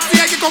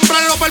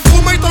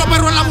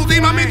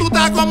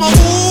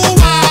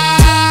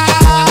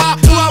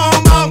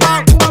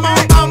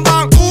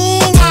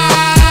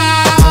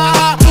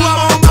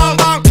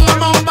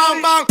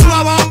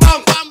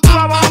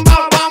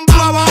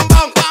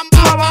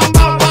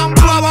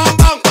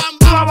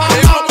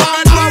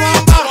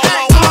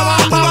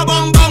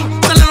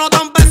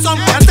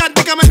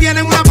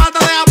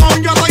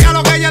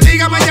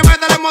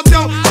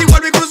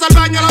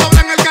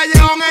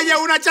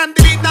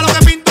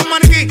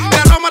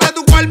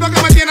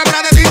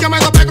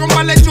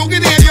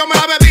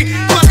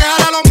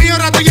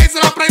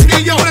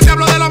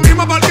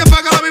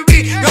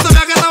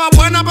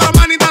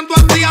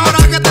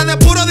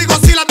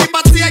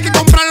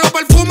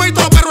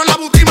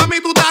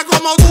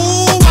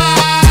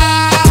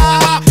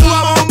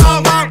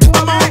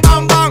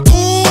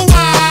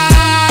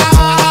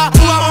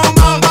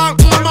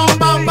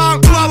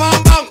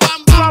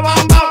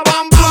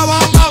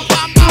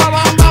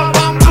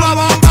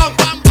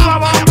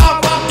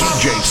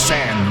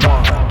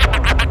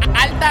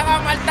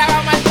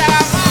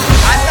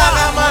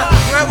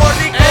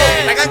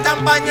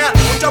champaña,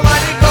 mucho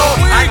más rico.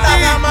 Alta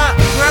gama,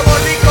 nuevo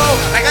rico,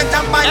 traigan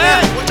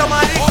champaña, mucho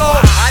más rico.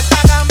 Alta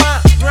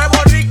gama,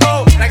 nuevo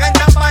rico, traigan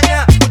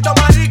champaña, mucho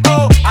más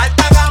rico.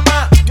 Alta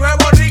gama,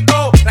 nuevo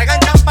rico, traigan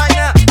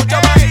champaña, mucho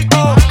más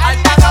rico.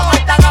 Alta gama,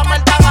 alta gama,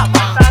 alta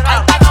gama.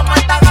 Alta gama,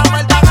 alta gama,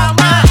 alta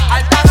gama.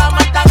 Alta gama,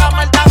 alta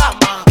gama, alta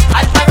gama.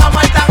 Alta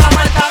gama, alta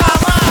gama, alta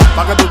gama.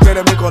 Pa' que tú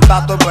quieres mi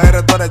contacto,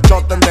 PR, tú eres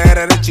chote,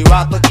 eres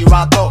chivato,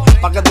 chivato.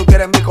 Pa' que tú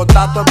quieres mi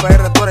contacto,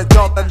 PR, tú eres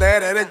chote,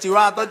 eres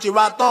chivato,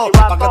 chivato.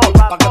 Pa' que tú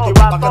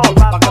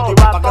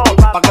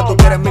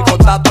quieres mi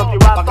contacto,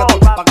 pa' que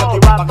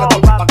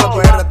tú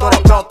PR, tú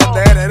eres chote,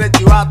 eres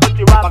chivato,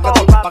 pa' que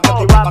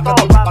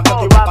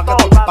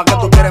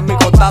tú quieres mi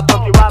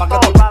contacto,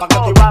 pa' que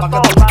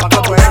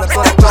tú PR,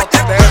 tú eres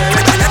chote,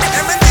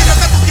 Es mentira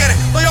que tú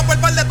quieres, doy yo por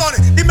par de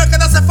tones. Dime que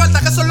te hace falta,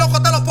 que esos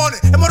locos te lo ponen.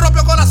 Hemos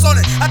rompido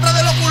corazones, atrás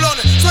de los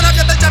culones. Suena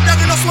que te champean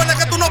y no suena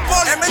que tú no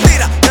pones. Es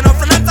mentira, que no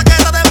frenan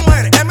saqueta de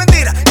mujeres. Es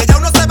mentira, que ya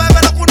uno se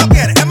bebe lo que uno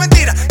quiere. Es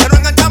mentira, que no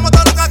enganchamos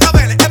todos los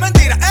cacabeles. Es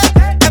mentira,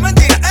 es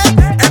mentira,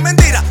 es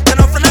mentira, que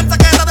no frenan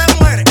saqueta de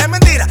mujeres. Es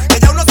mentira, que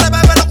ya uno se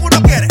bebe lo que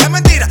uno quiere. Es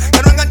mentira,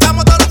 que no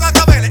enganchamos todos los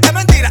cacabeles. Es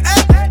mentira,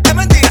 es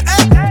mentira,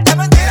 es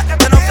mentira,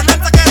 que no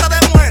frenan saqueta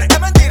de mujeres. Es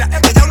mentira,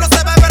 que ya uno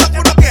se bebe lo que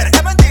uno quiere.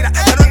 Es mentira,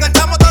 que no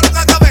enganchamos todos los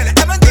cacabeles.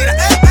 Es mentira,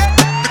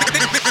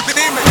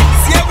 Dime,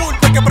 si es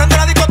bulto el que prende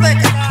la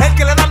discoteca, el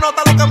que le da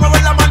nota a lo que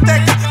mueve la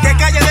manteca. ¿Qué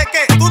calle de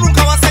qué? Tú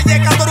nunca vas a ser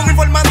yeca, tú eres un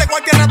informante,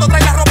 cualquier rato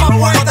trae la ropa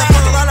puesta. No te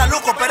puedo dar la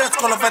Luco Pérez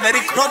con los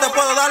Federico. No te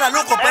puedo dar la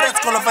Luco Pérez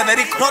con los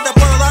Federico. No te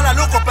puedo dar la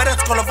Luco Pérez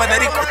con los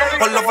Federico.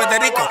 Con los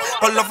Federico,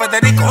 con los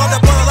Federico. No te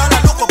puedo dar la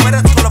Luco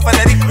Pérez con los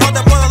Federico. No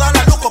te puedo dar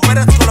la Luco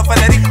Pérez con los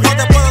Federico. No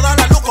te puedo dar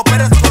la Luco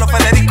Pérez con los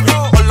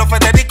Federico. Con los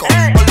Federico,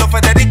 con los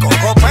Federico.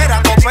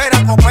 Coopera,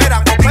 coopera,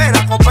 coopera,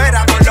 coopera,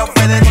 coopera con los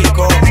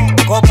Federico.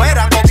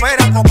 Coopera,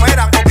 coopera,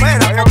 coopera,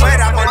 coopera,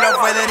 coopera con los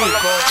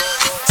Federico.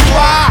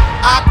 Chua,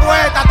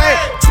 acuéstate,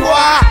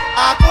 chua,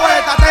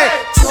 acuéstate,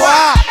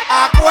 chua,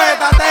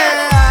 acuéstate.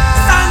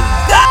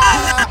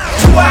 Santana.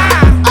 Chua,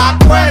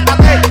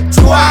 acuéstate,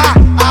 chua,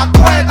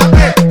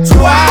 acuéstate,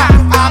 chua,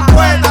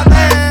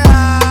 acuéstate.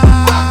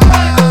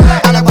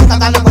 Dale vuelta,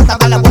 dale vuelta,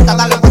 dale vuelta,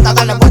 dale vuelta,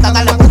 dale vuelta,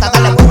 dale vuelta,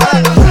 dale vuelta.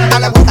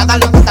 Dale vuelta,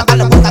 dale vuelta,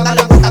 dale vuelta,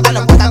 dale vuelta, dale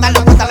vuelta, dale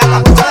vuelta, dale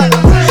vuelta.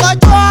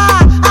 Chua,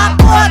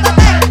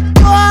 acuéstate,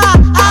 chua,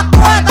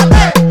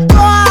 acuéstate,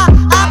 chua,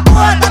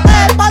 acuéstate.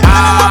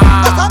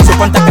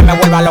 Suponte que me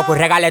vuelva loco y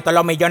regale todos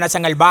los millones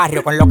en el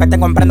barrio. Con lo que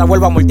tengo en prenda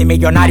vuelvo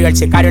multimillonario. El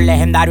sicario, el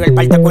legendario, el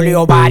parte culo y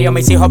ovario.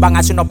 Mis hijos van a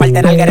hacer unos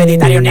parte nalga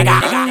hereditario,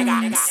 nigga.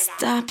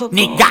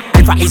 Nigga,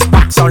 Alpha is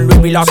back, son Louis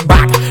V los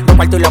back. Los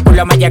cuartos y los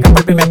culos me llegan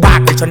por primer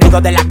pack. El sonido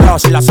de la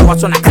gloss y los ojos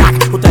suena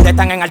crack. Ustedes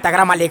están en alta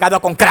grama ligados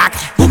con crack.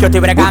 Yo estoy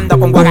bregando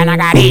con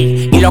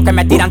Guaganagarí. Y lo que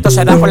me tiran todo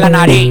se da por la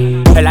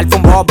nariz. El alfa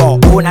un bobo,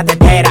 una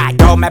tetera.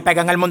 Yo me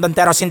pego en el mundo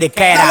entero sin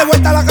disquera. Dale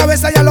vuelta a la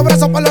cabeza y a los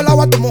brazos por los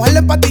lados. A tu mujer le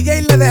empatillé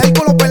y le dejé el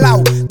culo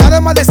pelado. Nada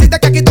más decirte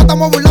que aquí todos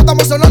estamos burlados.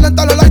 Estamos sonando en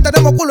todos los lados y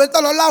tenemos culo en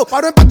todos los lados.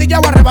 Paro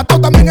empatillado,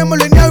 arrebatado, también hemos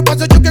lineado. Y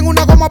paso choque en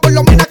una goma por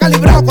los minas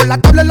calibrado. Con la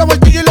tabla en los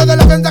bolsillos y lo de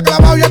la prensa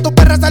clavado. Y a tu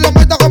perra se lo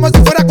meto como si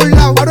fuera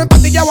culado. Paro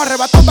empatillado,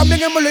 arrebatado,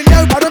 también hemos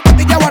lineado. Y paro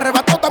empatillado,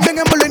 arrebatado, también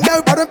hemos lineado.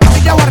 Y paro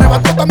empatillado,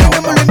 arrebatado, también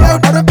hemos lineado. Y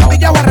paro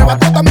empatillado,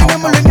 arrebatado, también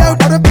hemos lineado. Y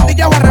paro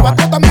empatillado,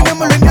 arrebatado, también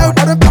hemos lineado. Y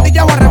paro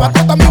empatillado,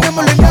 arrebatado, también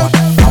hemos lineado.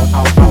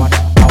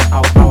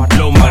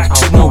 Lo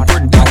máximo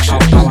production.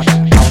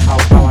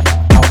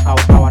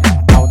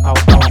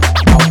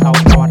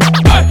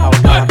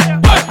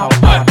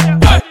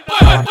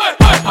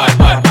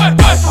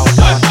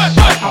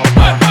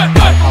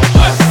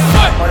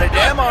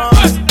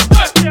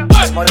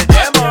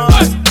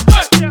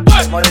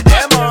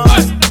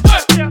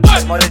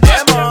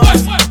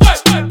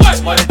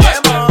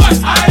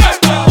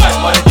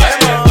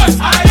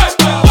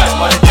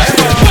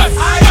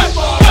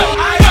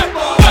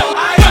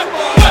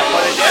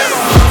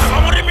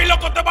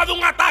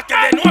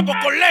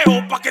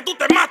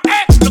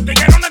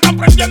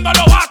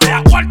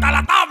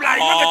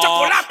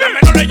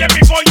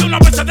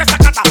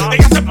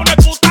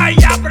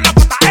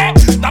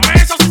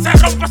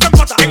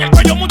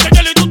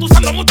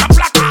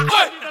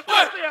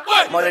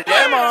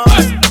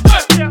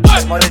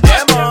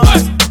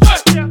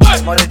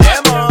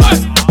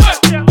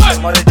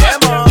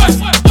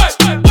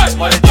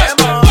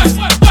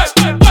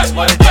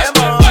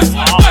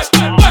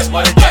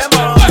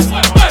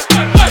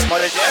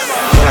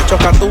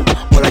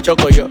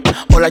 choco yo,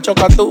 o la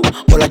choca tú,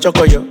 o la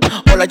choco yo,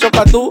 o la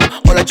choca tú,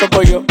 o la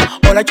choco yo,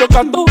 o la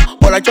choca tú,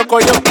 o la choco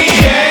yo.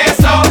 Y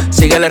eso,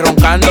 síguele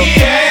roncando. Y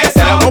eso,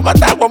 te la voy a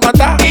matar, voy a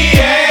matar. Y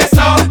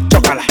eso,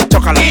 chócala,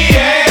 chócala. Y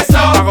eso,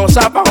 pa'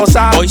 gozar, pa'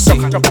 gozar. Hoy sí,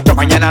 choca,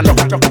 mañana no,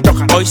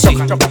 choca. Hoy sí,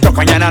 choca,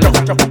 mañana no,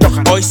 choca.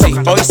 Hoy sí,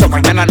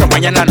 mañana no,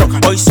 mañana no.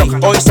 Hoy sí,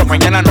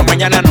 mañana no,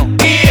 mañana no.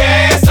 Y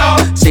eso,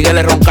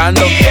 síguele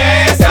roncando. Y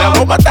eso, te la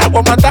voy a matar,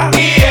 voy a matar.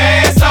 Y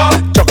eso,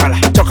 chócala,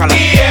 chócala.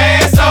 Y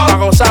eso, pa'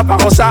 gozar, pa'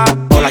 gozar.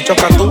 O la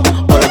choca tú,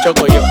 o la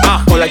choco yo.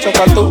 O la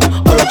choca tú,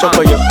 o la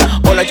choco yo.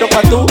 O la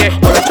choca tú,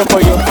 o la choco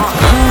yo.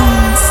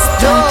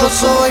 Yo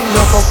soy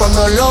loco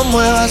cuando lo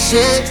muevo así.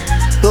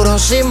 duro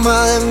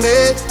encima de mí.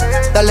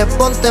 Dale,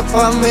 ponte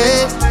pa' mí,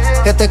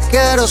 que te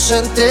quiero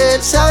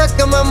sentir. Sabes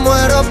que me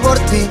muero por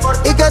ti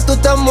y que tú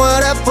te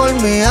mueres por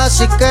mí,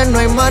 así que no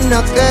hay más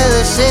nada que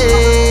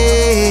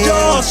decir.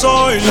 Yo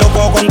soy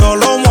loco cuando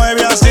lo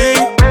mueve así,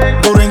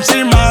 duro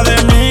encima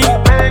de mí.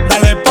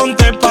 Dale,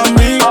 ponte pa'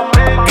 mí,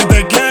 que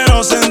te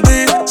quiero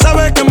sentir.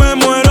 Sabes que me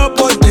muero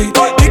por ti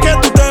y que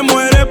tú te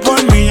mueres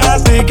por mí,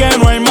 así que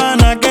no hay más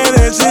nada que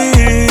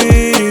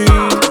decir.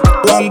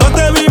 Cuando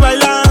te vi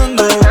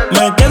bailando,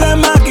 me quedé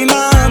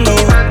maquinando.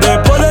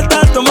 Después de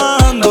estar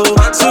tomando,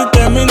 si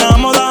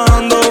terminamos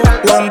dando.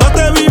 Cuando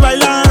te vi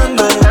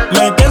bailando,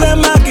 me quedé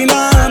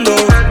maquinando.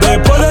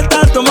 Después de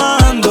estar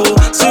tomando,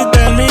 si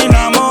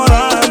terminamos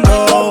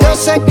dando. Yo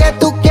sé que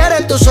tú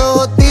quieres, tus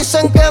ojos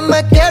dicen que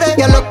me quieres.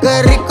 Y a lo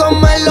que rico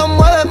me lo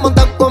mueves,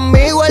 monta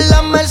conmigo en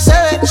la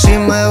Mercedes. Si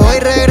me voy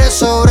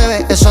regreso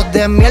breve, esos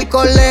de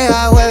miércoles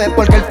a jueves,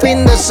 porque el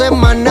fin de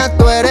semana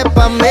tú eres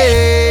pa' mí.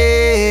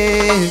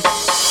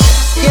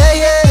 Yeah,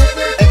 yeah,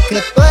 es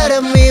que tú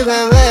eres mi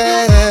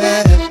bebé.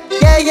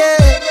 Yeah,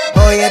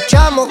 yeah, hoy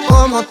echamos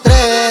como 3.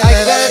 Ay,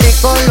 qué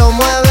rico lo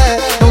mueve,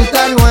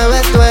 nunca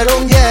 9, tú eres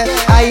un 10.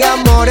 Hay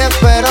amores,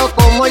 pero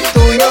como el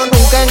tuyo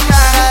nunca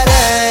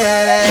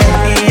encajaré.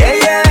 Yeah,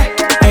 yeah,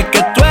 es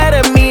que tú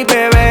eres mi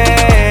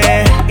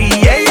bebé.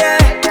 Yeah, yeah,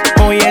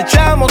 hoy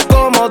echamos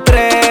como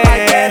 3.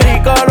 Ay, qué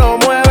rico lo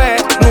mueve,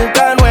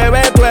 nunca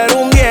 9, tú eres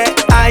un 10.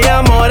 Hay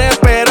amores,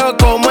 pero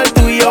como el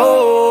tuyo.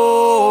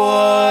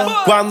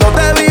 Cuando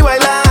te vi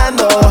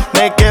bailando,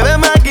 me quedé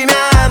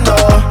maquinando.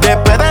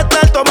 Después de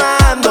estar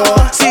tomando,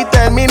 si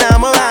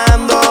terminamos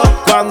dando.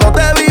 Cuando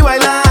te vi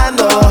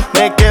bailando,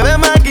 me quedé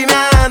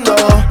maquinando.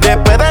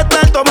 Después de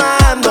estar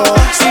tomando,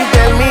 si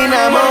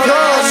terminamos Yo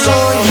dando.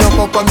 soy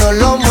loco cuando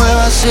lo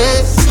mueves así,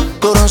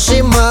 duro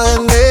encima de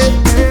mí.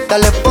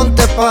 Dale,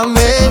 ponte pa'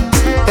 mí,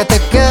 que te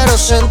quiero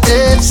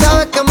sentir.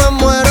 Sabes que me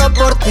muero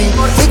por ti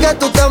y que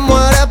tú te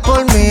mueres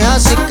por mí,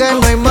 así que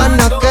no hay más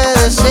nada que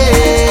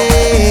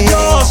decir.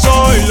 Yo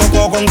soy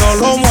loco cuando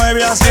lo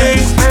mueve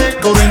así,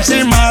 duro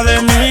encima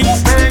de mí.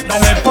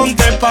 Dale,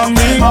 ponte pa'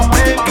 mí,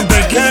 que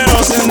te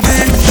quiero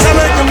sentir.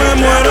 Sabes que me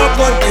muero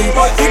por ti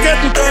y que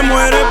tú te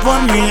mueres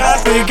por mí,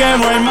 así que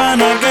no hay más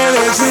nada que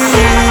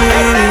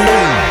decir.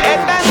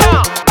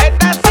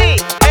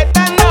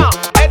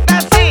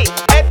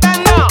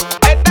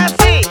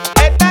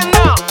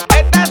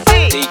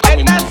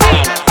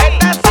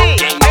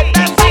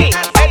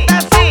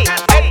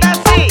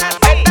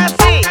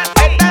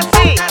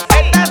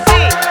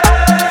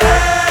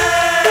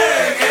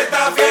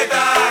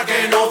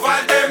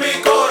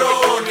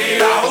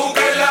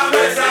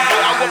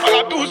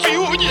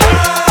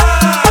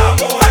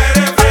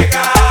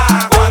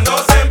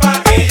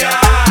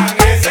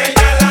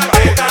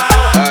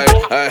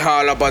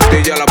 La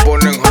pastilla la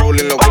ponen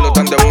ruling, los culos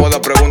están de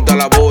moda, pregunta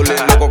la bullying.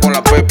 Loco con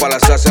la pepa,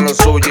 las hacen los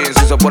suying.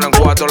 Si se ponen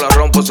 4, la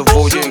rompo su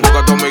Fujin. Busca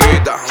a tu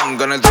amiguita,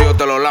 que en el trío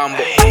te lo lambo.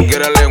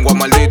 Quiere lengua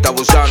maldita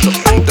abusando,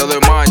 te doy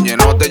mañe,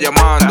 no te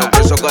llamando.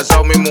 Que eso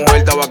casado mi mujer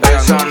estaba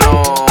esa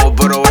no,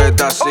 pero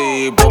esta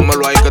sí.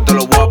 Pónmelo ahí que te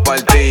lo voy a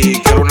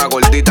partir. Quiero una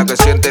gordita que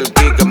siente el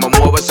kick, que me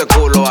mueve ese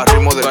culo a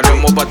ritmo de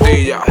queremos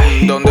pastilla.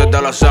 ¿Dónde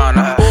está la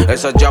sana?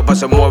 Esa chapa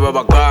se mueve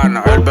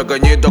bacana. El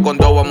pequeñito con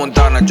toda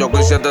montana. Choco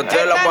y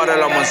 7-3 la pared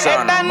la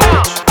manzana.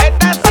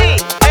 Esta sí,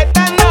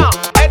 esta no,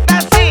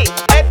 esta sí,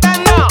 esta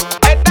no,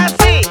 esta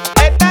sí,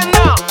 esta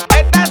no,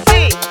 esta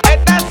sí,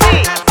 esta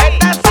sí,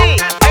 esta sí,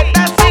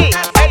 esta sí,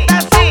 esta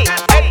sí,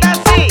 esta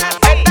sí,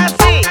 esta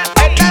sí,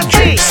 esta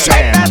sí, DJ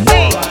San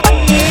One.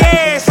 Y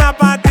esa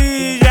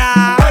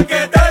patilla, pa'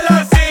 que te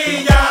la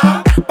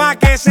silla, pa'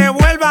 que se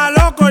vuelva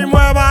loco y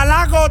mueva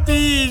la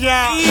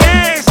gotilla. Y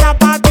esa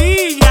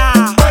patilla,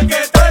 pa'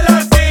 que te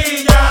la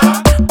silla,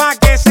 pa'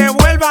 que se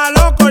vuelva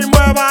loco y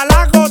mueva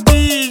la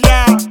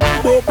gotilla.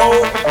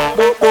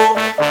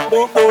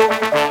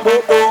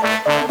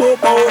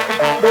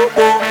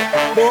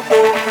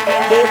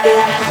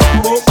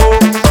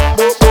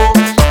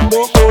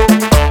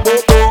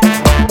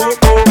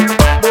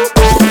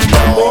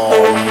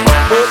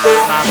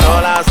 Una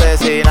sola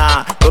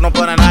asesina, tú no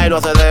pones nada y lo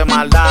haces de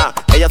maldad.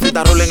 Ella sí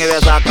está ruling y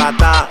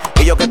desacata,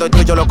 y yo que estoy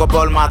trucho loco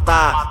por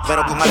matar.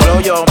 Pero con el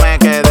flow yo me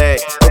quedé,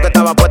 tú que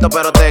estabas puesto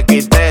pero te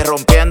quité.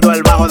 Rompiendo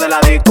el bajo de la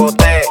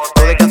discoteca,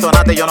 tú de que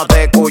sonaste y yo no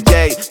te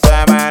escuché.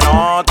 Se me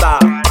nota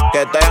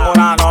que tengo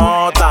una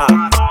nota,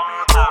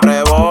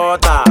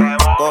 rebota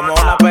como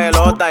una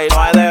pelota y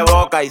no es de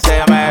boca. Y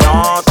se me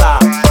nota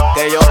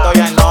que yo estoy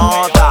en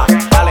nota,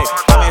 dale,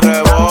 a mi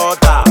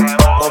rebota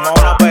como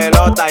una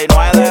pelota y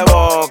no es de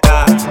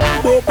boca.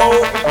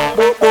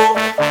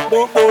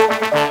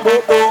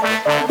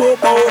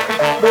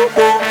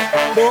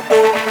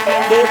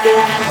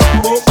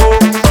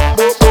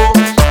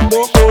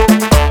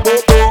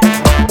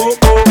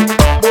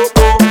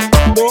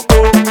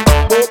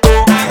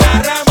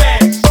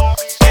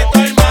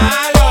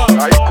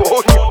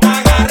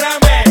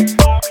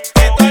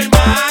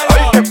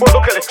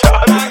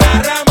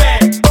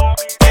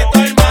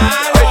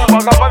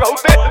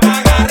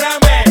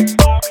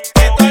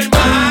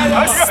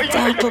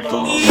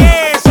 Y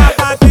esa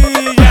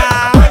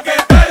patilla,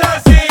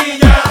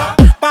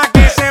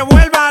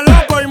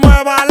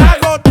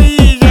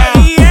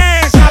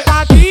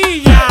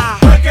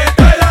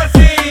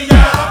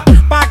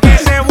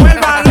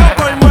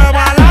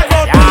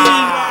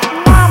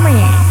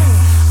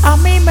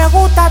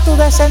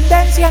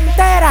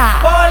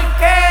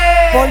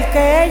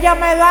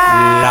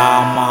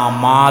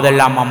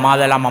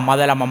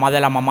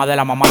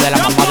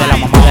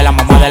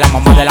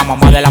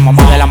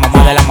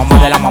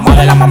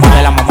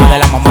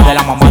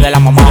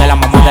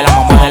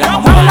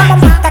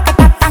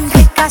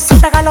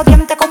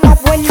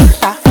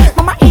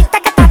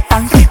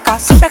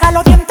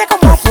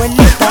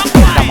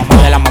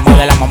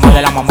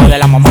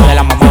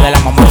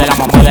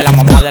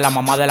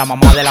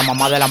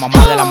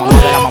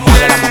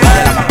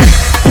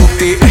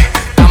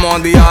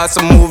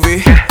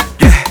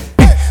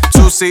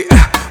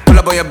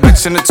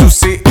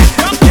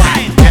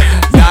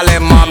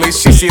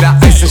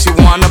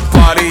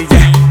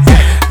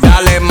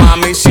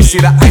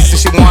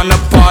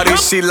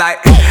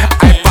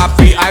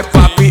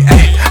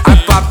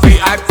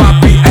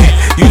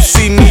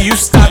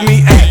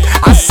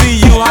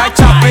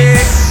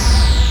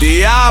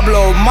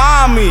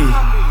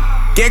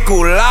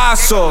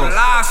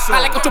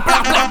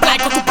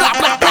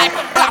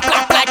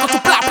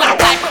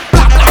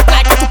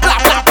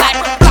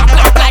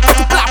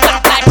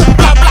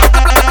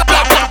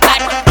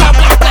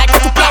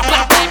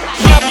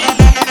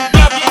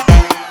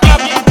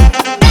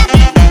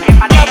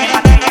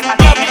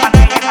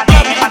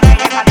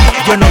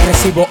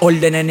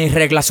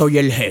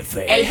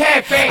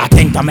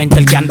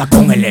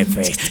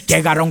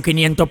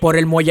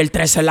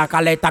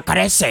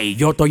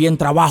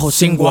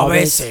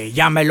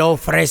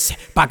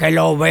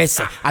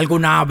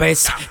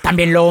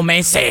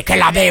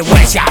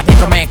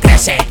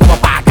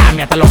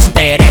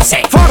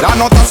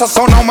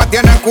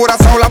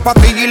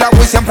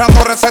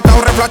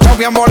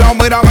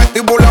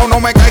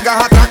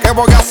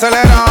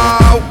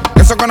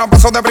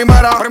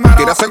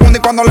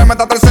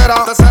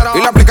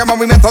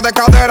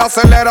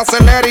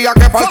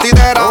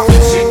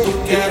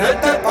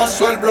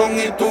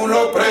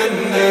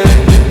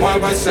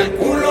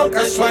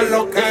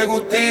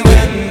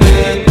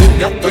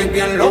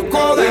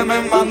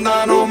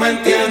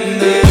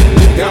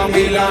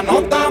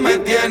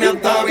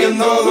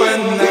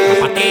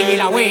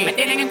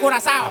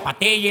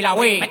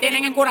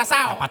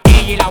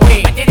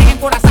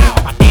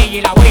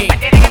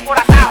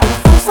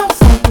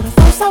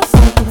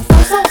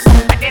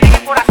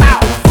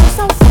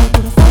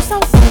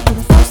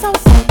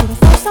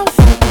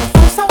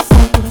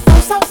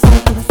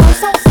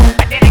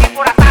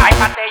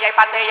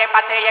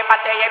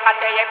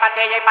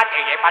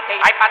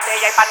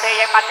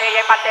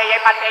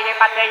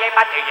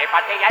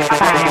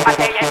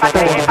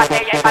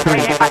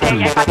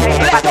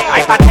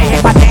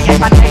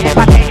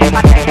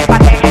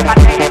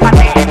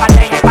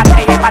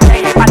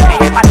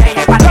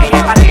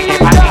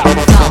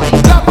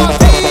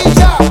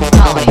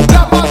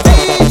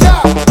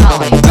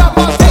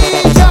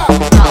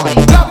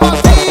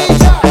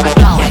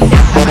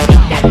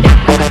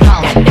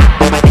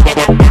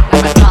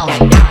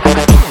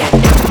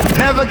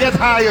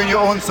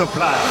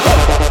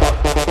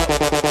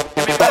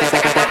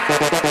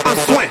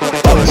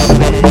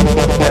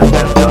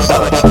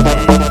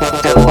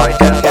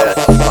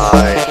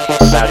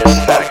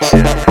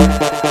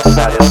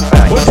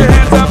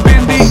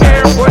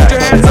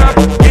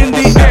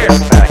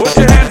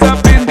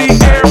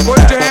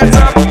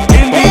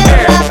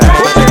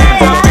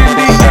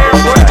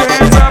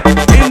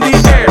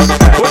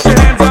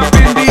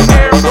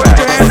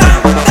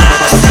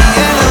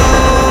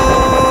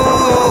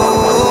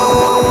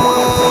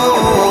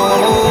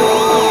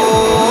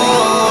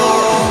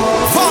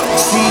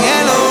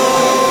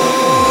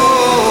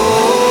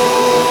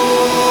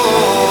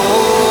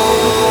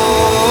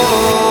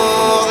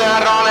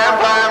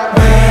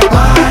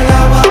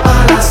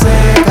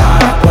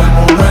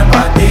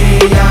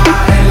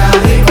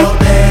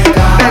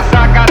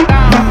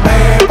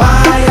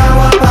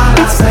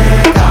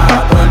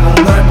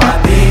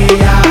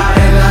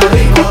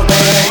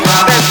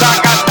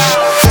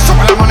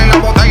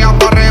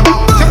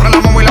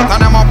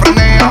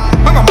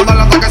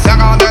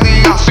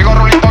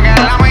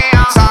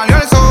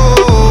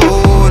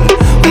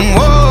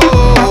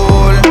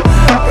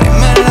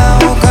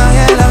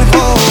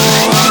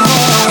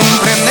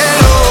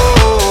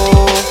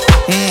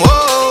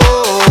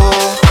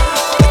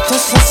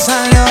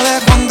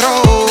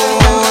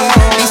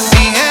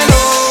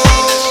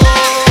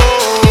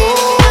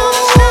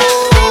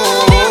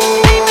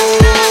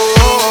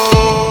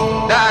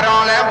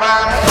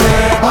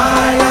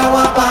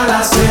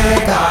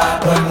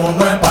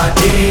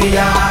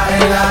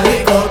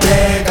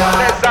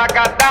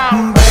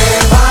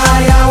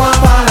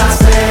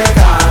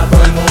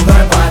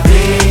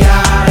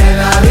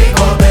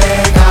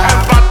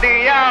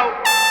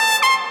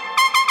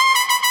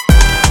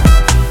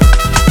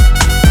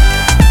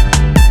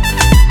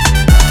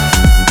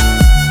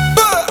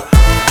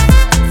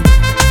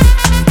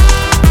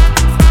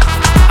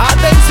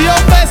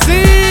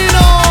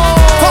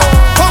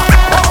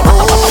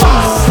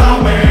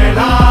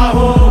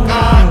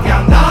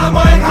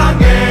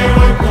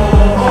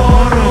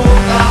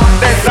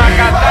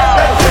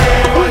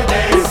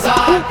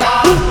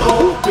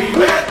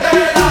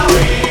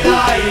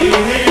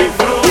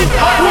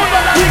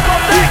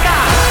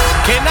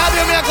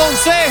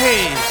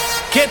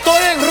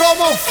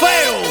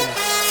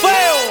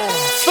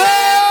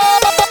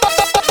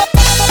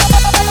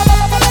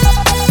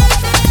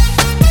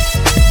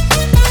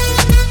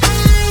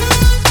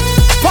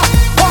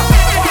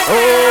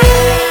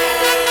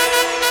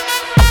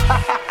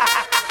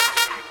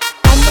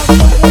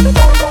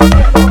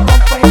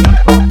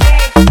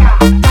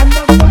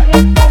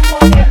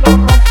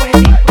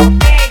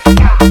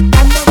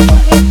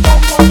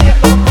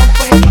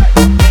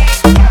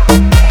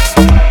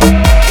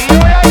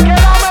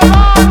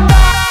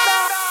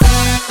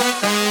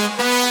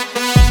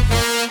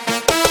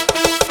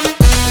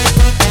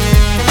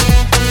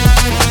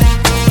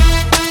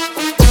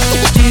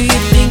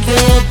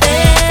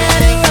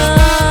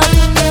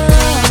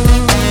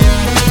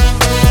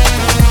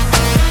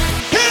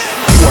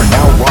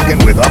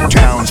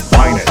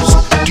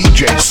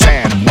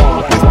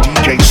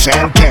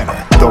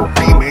 Santana, the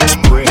remix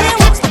prince.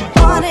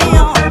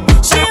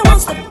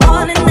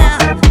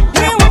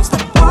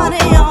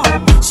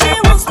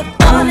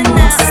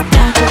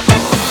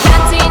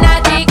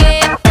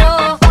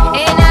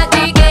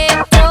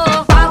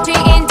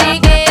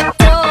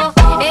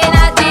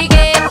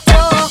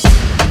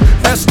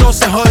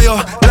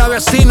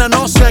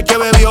 No sé qué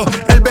bebió,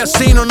 el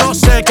vecino no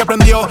sé qué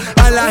prendió,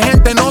 a la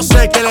gente no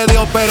sé qué le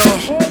dio, pero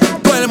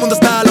todo el mundo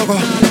está loco,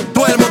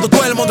 todo el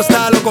mundo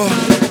está loco,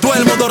 todo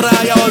el mundo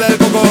rayado del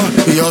coco,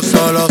 y yo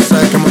solo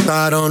sé que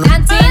montaron.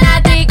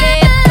 Santana DJ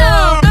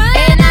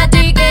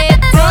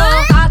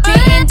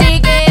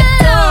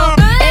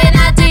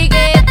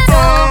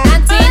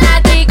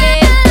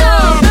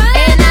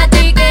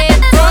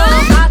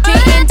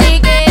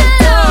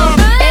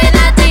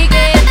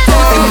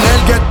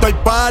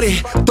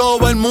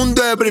todo el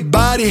mundo,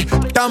 everybody,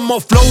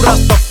 estamos flow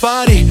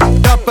Rastafari,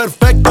 está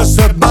perfecto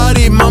ese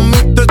body, mami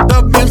tú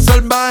estás bien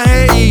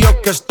salvaje y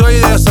yo que estoy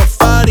de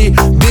safari,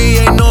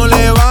 DJ no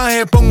le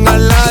baje,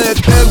 póngala de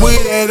Tego y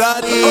de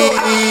Daddy.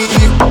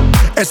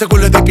 Ese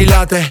culo es de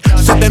quilate,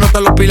 se te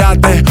notan los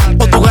pilates,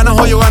 o tú ganas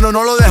o yo gano,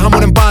 no lo dejamos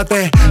en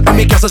empate, en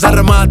mi casa se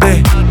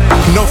remate.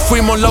 Nos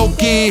fuimos low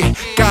key,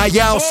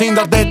 callados sin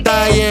dar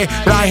detalles,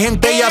 la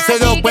gente ya se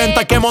dio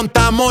cuenta que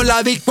montamos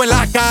la disco en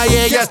la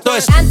calle, ya esto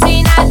es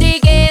Santana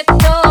DJ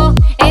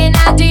en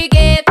la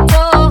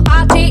ghetto,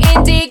 party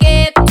in the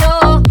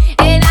ghetto,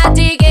 en la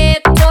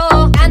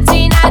ghetto,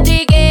 Santana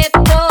DJ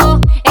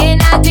en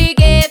la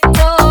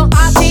ghetto,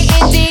 party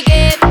in the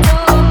ghetto.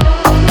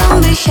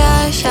 Don't be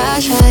shy, shy,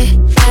 shy.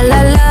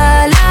 La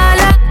la la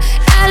la,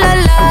 la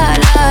la la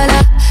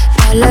la,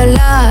 la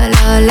la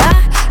la la,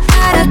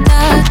 ta ta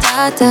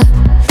ta ta,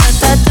 ta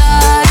ta ta,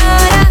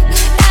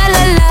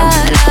 la la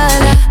la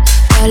la,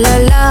 la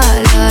la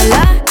la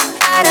la,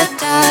 ta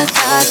ta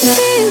ta.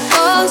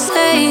 People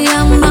say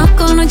I'm not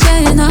gonna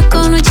change, not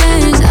gonna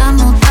change. I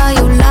know how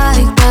you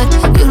like that,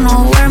 you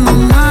know where my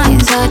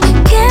mind's at.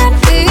 Can't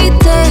be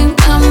tamed,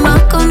 I'm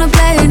not gonna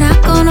play,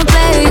 not gonna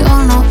play.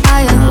 Oh no,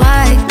 I ain't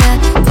like that.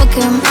 Fuck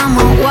him, I'm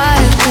a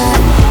wildcat.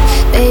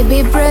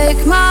 Baby,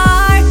 break my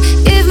heart,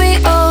 give me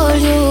all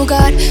you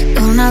got.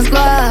 Don't ask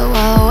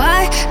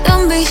why,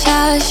 don't be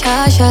shy,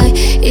 shy, shy.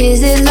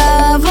 Is it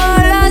love or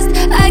lust?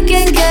 I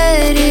can't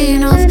get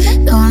enough.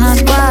 Don't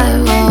ask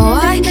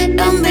why,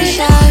 don't be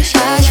shy,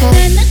 shy,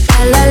 shy.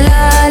 La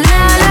la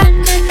la la,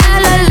 la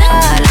la la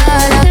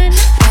la,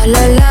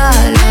 la la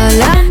la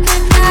la,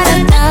 ta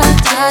ta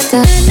ta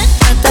ta,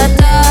 ta ta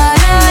ta,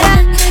 la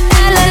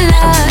la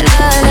la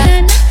la,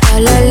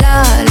 la la la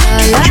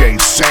la. DJ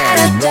San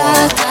One.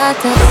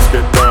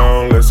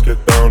 Let's get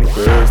down to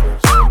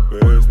business.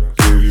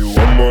 Give you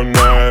one more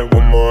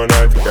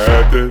night to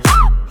get this.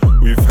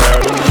 We've had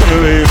a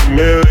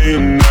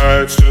million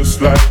nights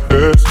just like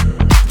this.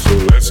 So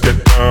let's get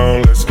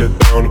down to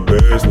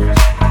business.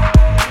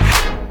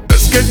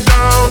 Let's get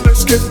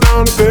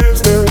down to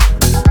business.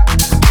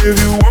 Give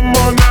you one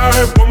more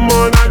night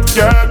to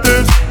get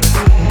this.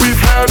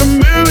 We've had a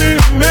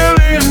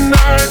million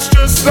nights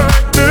just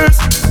like this.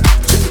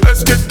 So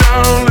let's get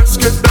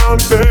down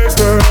to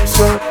business.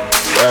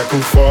 Back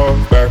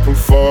and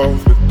forth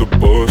with the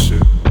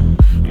bullshit.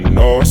 I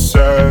know I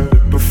said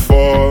it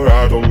before,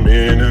 I don't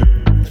mean it.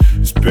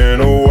 It's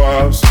been a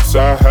while since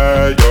I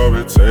had your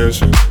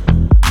attention,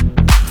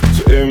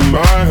 so it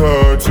might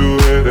hurt to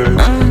hit it.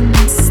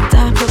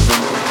 Unstoppable.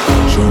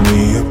 Show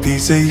me a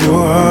piece of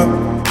your heart,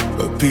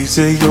 a piece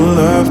of your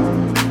love.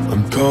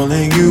 I'm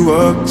calling you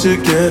up to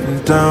getting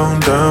down,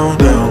 down,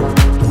 down.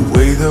 The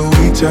way that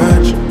we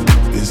touch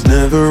is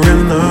never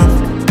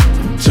enough.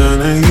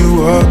 Turning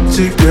you up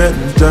to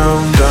getting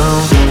down,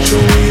 down. Show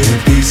me a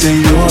piece of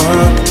your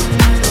heart,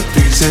 a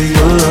piece of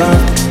your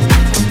love.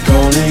 I'm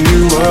calling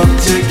you up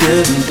to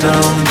getting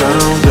down,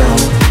 down, down.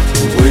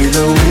 The way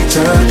that we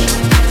touch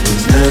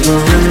is never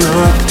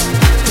enough.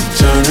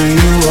 Turning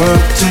you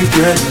up to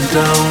getting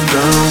down,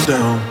 down,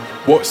 down.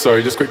 What?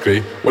 Sorry, just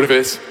quickly. What if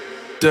it's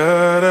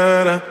da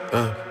da da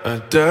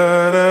da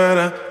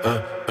da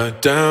da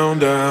down,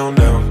 down,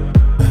 down.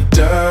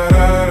 Da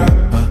da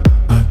da.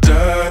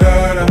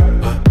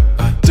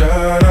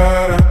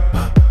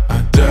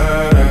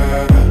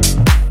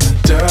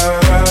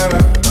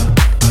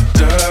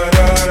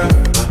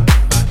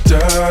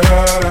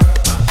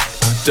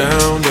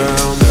 Down,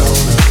 down, down.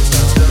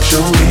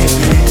 Show me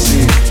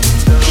easy,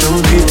 show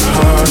me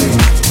party.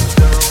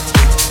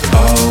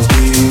 I'll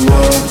be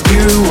what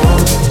you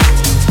want,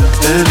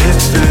 and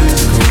it's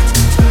physical.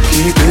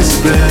 Keep it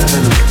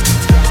spinning.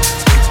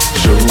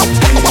 Show me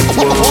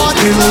what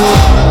you want.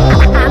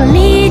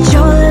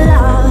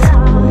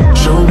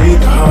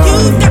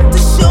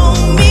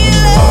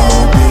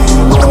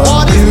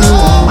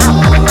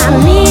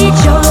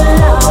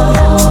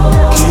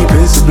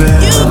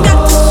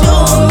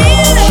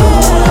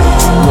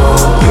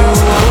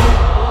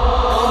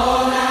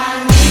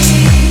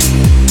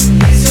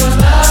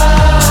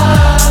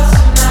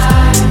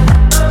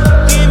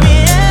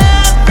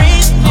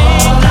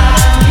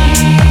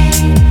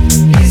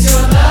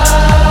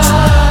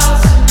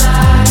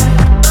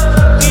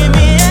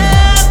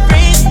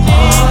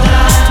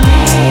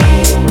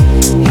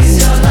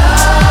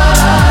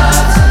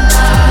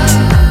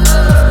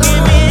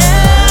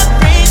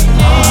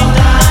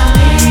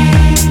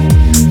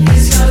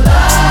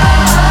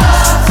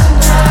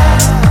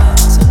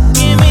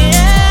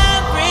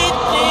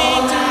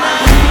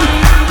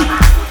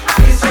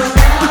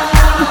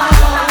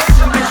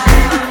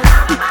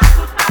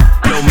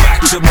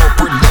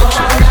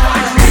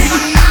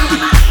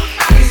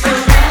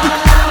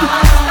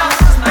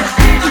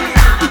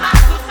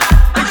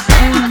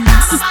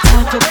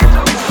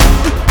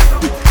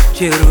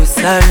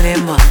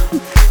 Jerusalema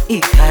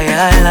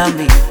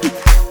ikayalami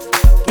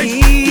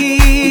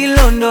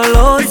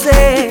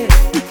ilondoloze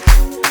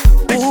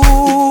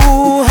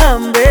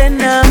uhambe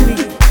nami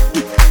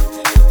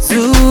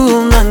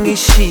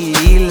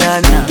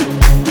zungangishilana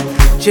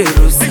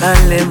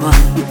Jerusalema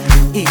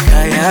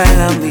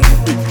ikayalami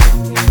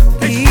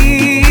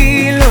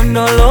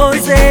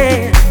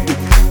ilondoloze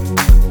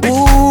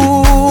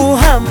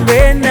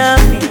uhambe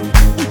nami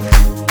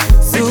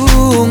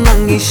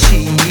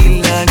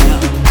zungangishilana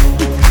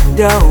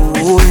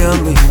dawo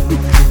yami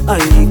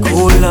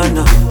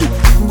ayikholana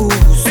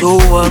buso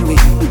wami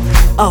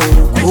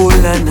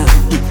awukholana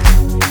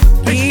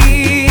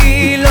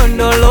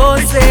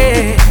ilondoloze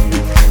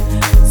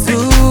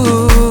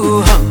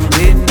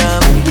zuhambe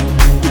nami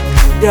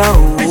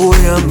dawo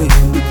yami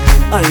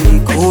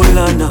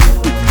ayikholana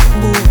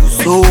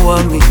buso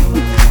wami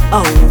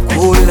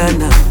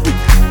awukholana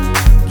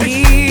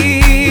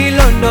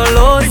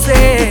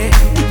ilondoloze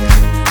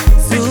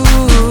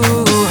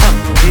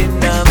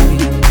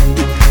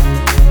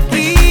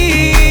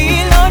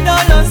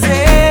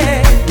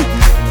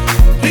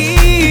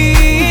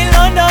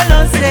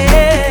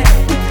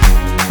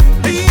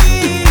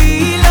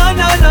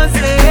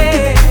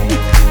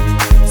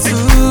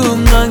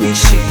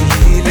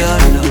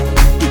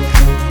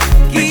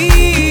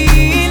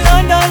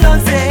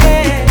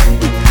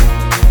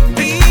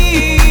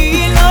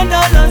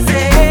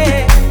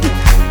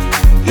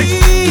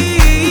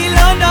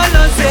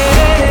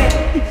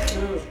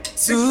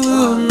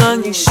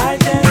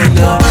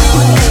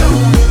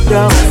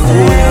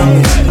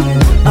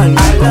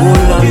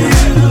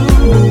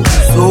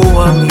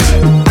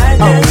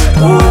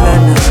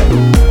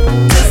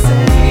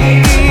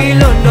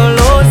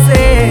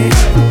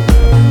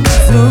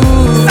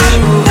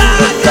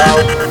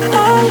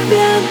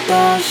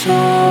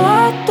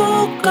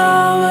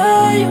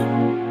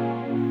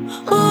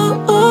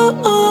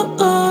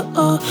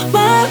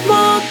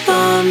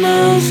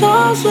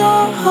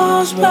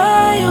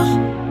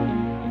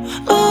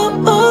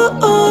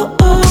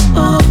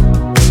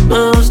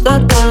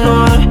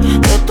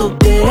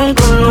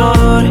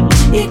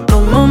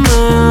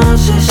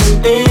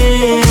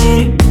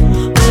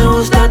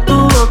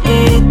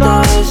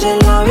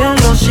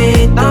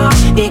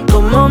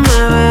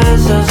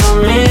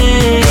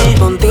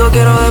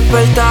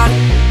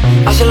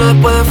Hacerlo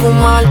después de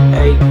fumar.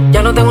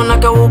 Ya no tengo nada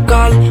que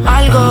buscar.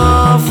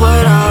 Algo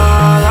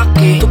fuera de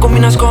aquí. Tú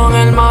combinas con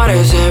el mar.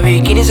 Ese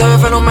bikini se ve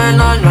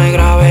fenomenal. No hay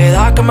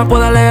gravedad que me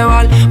pueda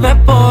elevar. Me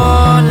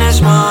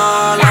pones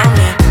mal a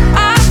mí.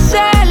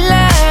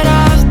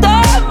 Aceleras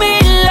todos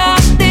mis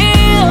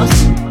latidos.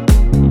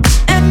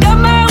 Es que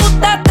me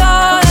gusta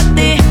todo de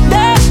ti.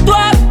 De tú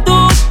a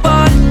tu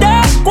parte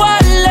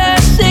cuál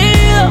he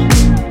sido.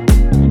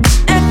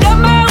 Es que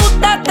me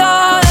gusta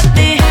todo de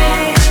ti.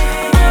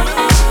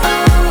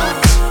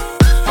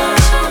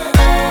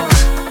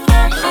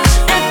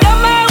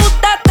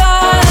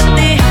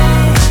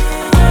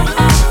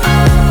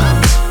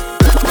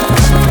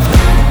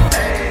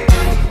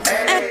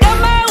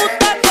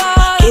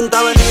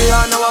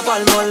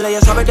 Ella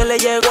sabe que le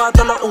llego a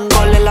todos un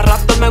gol. En la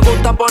raptor me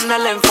gusta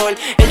ponerle en fall.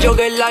 El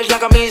jogger large, la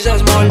camisa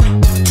small.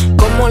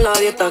 Como la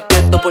dieta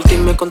keto. Por ti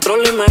me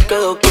controlo y me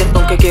quedo quieto.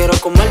 Aunque quiero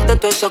comerte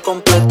todo eso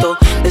completo.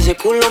 De ese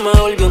culo me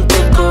volvió un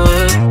teco,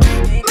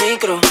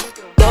 Micro,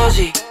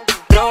 dosis,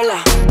 rola,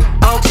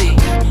 oxi.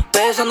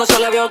 Besando se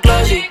le vio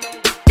glossy.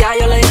 Ya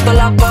yo le di toda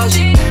la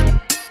posi.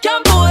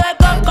 Shampoo de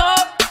coco,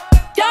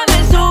 ya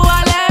me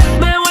subale.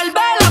 Me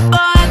vuelve loco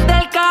desde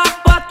el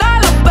capo hasta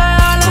los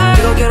pedales.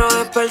 Contigo quiero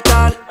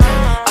despertar.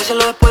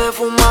 Hacerlo después de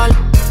fumar.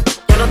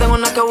 Ya no tengo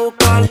nada que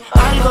buscar.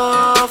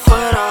 Algo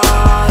fuera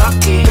de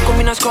aquí. Tú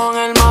combinas con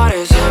el mar.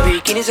 Ese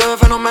bikini se ve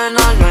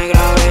fenomenal. No hay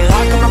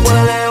gravedad que me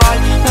pueda elevar.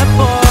 Me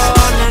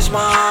pones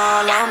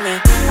mal a mí.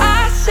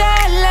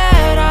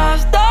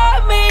 Aceleras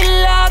todos mis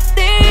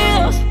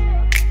latidos.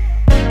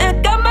 Es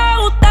que me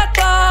gusta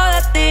todo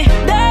de ti.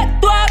 De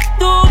tú a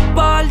tu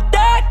parte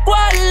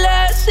cuál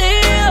he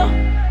sido.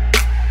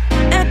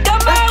 Es que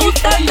me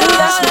gusta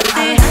todo de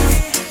ti.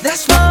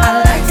 That's what I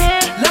like.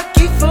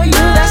 Lucky for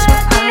you, that's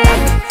what I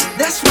like.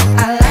 That's what I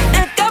like.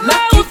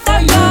 Lucky for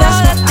you, that's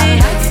what I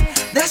like.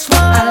 That's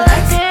what I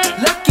like.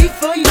 Lucky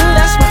for you,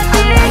 that's what I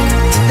like.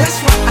 That's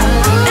what I like.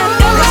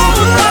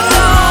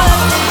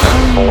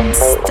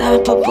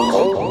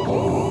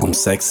 Unstoppable. I'm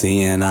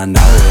sexy and I know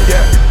it.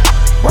 Yeah.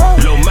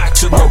 Low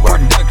maximum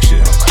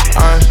production.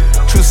 I'm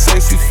too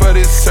sexy for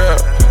this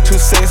syrup. Too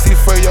sexy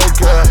for your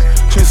girl.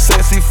 Too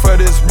sexy for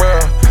this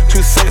world.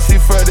 Too sexy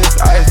for this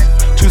ice.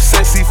 Too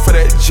sexy for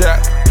that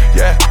jack.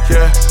 Yeah,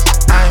 yeah.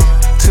 I'm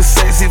too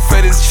sexy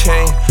for this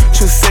chain.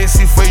 Too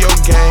sexy for your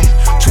game.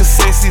 Too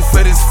sexy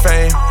for this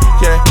fame.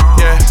 Yeah,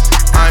 yeah.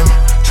 I'm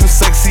too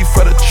sexy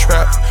for the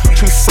trap.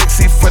 Too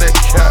sexy for that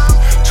cap.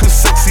 Too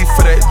sexy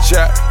for that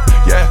jack.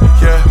 Yeah,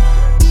 yeah.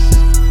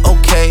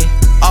 Okay,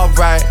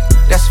 alright,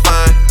 that's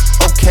fine.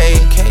 Okay,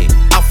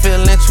 I'm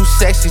feeling too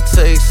sexy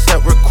to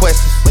accept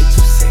requests. Way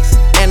too sexy.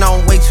 And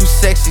I'm way too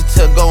sexy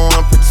to go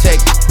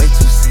unprotected. Way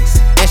too sexy.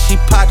 And she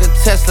popped a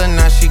Tesla,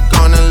 now she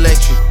gonna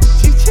let you.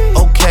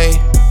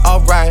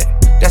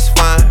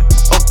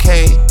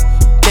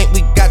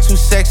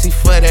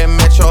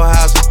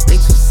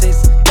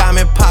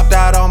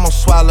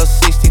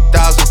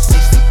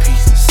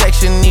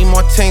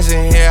 things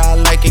in here, I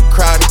like it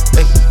crowded.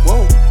 Hey,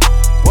 whoa,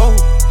 whoa.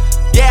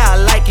 Yeah, I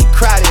like it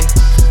crowded.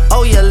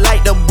 Oh, you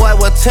like the boy?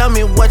 Well, tell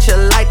me what you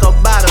like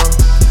about him.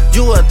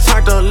 You a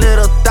turned a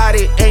little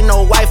thotty, ain't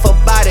no wife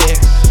about it.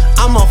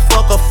 I'ma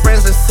fuck her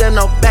friends and send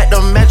her back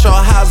to Metro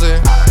housing.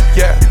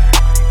 Yeah.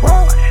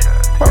 Whoa,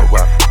 whoa,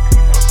 whoa.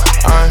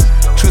 I'm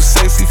too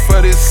sexy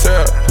for this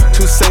syrup,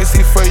 too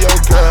sexy for your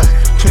girl,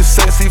 too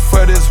sexy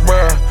for this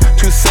world,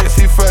 too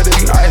sexy for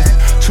this life,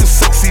 too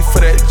sexy for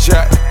that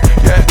jack.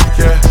 Yeah,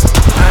 yeah.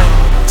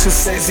 I'm too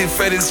sexy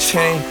for this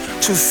chain,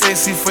 too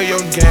sexy for your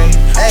game,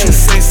 too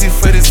sexy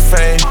for this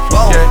fame.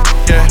 Yeah,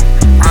 yeah.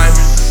 I'm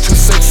too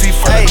sexy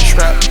for that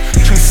trap,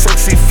 too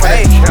sexy for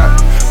that cap,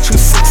 too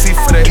sexy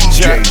for that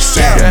jack.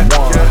 San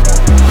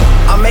One.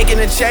 I'm making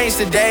a change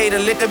today. The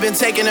liquor been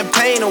taking the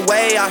pain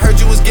away. I heard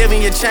you was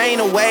giving your chain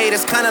away.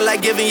 That's kinda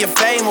like giving your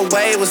fame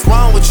away. What's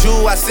wrong with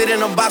you? I sit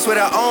in a box where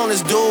the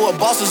owners do. A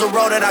boss is a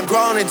role that I've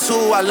grown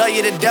into. I love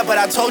you to death, but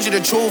I told you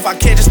the truth. I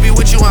can't just be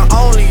with you and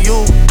only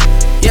you.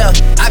 Yeah,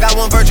 I got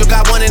one Virgil,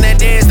 got one, and that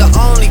day is the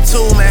only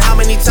two, man. How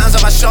many times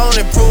have I shown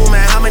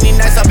improvement? How many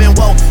nights I've been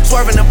woke,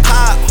 swerving the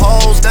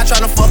potholes, not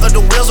trying to fuck up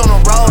the wheels on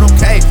the road,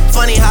 okay?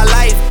 Funny how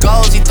life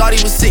goes, he thought he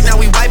was sick, now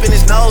we wiping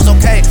his nose,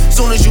 okay?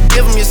 Soon as you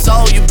give him your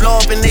soul, you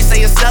blow up and they say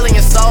you're selling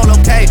your soul,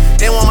 okay?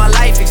 They want my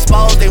life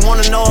exposed, they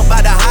wanna know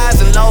about the highs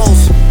and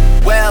lows.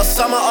 Well,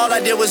 summer all I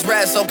did was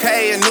rest,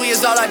 okay? And New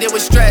Year's all I did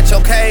was stretch,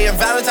 okay? And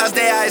Valentine's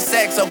Day I had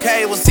sex,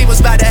 okay? We'll see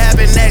what's about to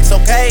happen next,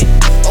 okay?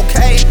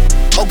 Okay,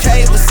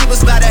 okay, we'll see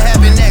what's about to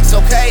happen next,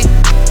 okay?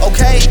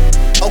 Okay,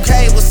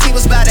 okay, we'll see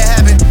what's about to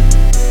happen.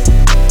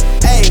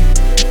 Hey,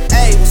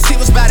 hey, we'll see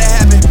what's about to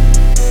happen.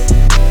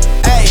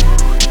 Hey,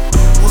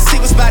 we'll see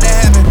what's about to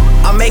happen.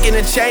 I'm making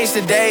a change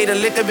today. The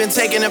liquor been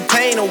taking the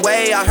pain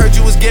away. I heard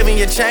you was giving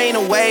your chain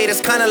away. That's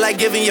kinda like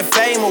giving your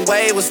fame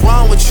away. What's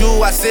wrong with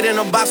you? I sit in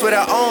a box where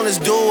the owners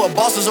do. A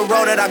boss is a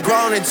role that I've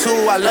grown into.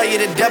 I love you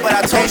to death, but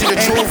I told you the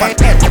truth. From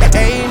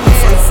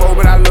the four,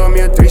 but I love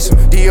me a threesome.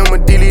 DM a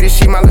dilly, this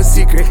shit my little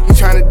secret. You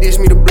tryna dish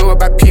me to blow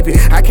up, I peep it.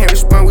 I can't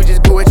respond, we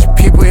just go at your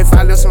people. If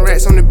I left some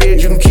rats on the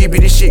bed, you can keep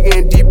it. This shit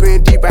getting deeper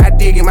and deeper. I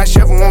dig it. My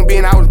shovel won't be,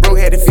 and I was broke,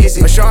 had to fix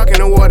it. A shark in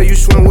the water, you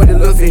swim with a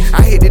little fish.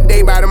 I hit the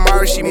day, by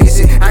tomorrow she miss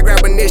it. I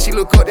grab her neck, she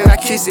look up, then I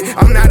kiss it.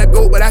 I'm not a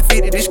goat, but I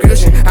fit the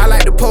description. I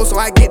like the post, so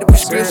I get the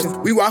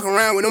prescription. We walk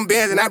around with them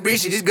bands and I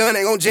breach it. This gun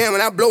ain't gon' jam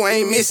and I blow, I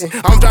ain't missing.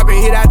 I'm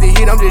dropping hit after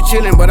hit, I'm just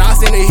chillin'. But I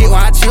send a hit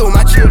while I chill with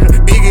my children.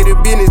 Bigger the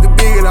business, the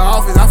bigger the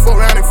office. I fuck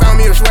around and found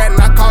me a sweat and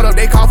I called up.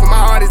 They call for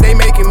my artists, they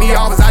making me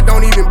offers. I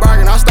don't even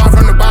bargain, I start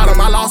from the bottom.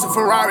 I lost a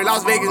Ferrari,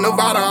 Las Vegas,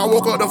 Nevada. I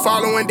woke up the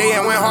following day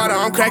and went harder.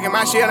 I'm cracking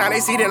my shit, now they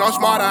see that I'm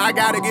smarter. I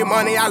gotta get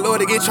money, I love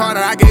to get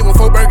charter. I gave them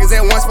 4 burgers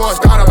at once for a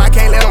startup. I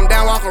can't let them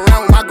down, walk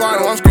around with my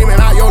guard. I'm screaming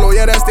out YOLO,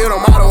 yeah, that's still the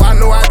motto. I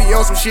know I be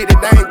on some shit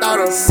that they ain't thought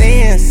of.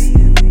 Sins,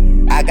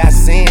 I got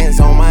sins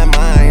on my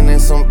mind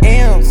and some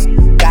M's.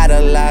 Got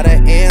a lot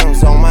of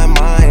M's on my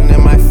mind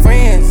and my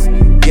friends.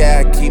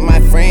 Yeah, I keep my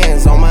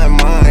friends on my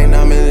mind.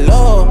 I'm in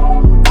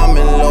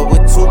love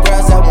with 2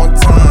 girls at one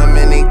time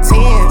and they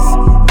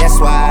 10s. That's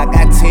why I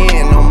got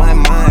 10 on my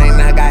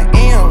mind. I got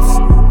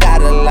M's,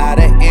 got a lot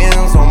of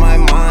M's on my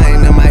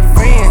mind and my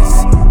friends.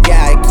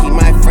 Yeah, I keep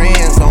my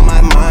friends on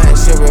my mind.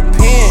 Should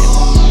repent.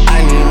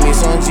 I need me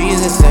some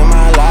Jesus in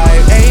my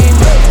life.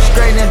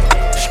 Straightening,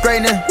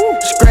 straightening,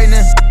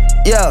 straightening,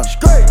 yeah.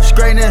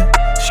 Straightening,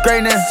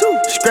 straightening,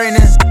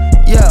 straightening,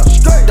 yeah.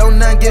 Don't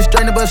nothing get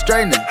straightening but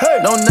straightening.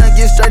 Don't nothing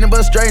get straightening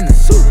but straightening.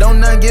 Don't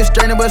nothing get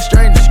straightening but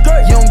straightening.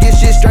 You don't get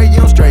shit straight, you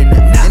don't straighten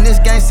it. In this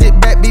game, sit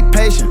back, be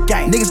patient.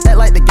 Niggas act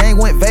like the game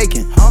went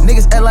vacant.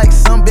 Niggas act like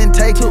some been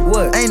taken.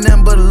 Ain't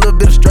nothing but a little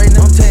bit of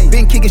straightening.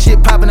 Been kicking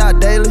shit popping out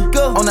daily.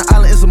 On the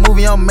island, it's a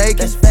movie I'm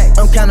making.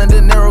 I'm counting De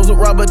Niro's with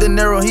Robert De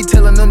Niro. He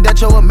telling them that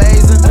you're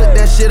amazing. Put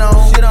that shit on.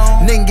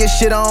 Nigga get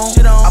shit on.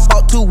 I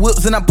bought 2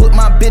 whips and I put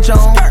my bitch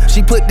on.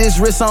 She put this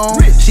wrist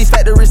on. She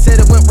factory said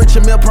it went rich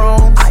and meal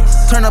prone.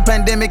 Turn a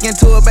pandemic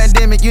into a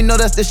pandemic. You know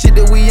that's the shit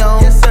that we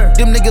on.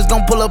 Them niggas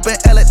gon' pull up and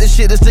L at the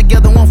shit that's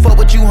together. Won't fuck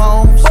with you,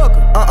 homes.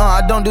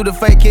 I don't do the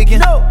fake kicking.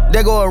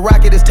 There go a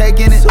rocket, it's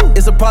taking it.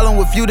 It's a problem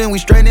with you, then we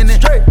straightening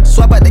it.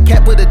 Swap out the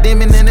cap, put a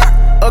demon in it.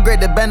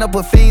 Upgrade the band up,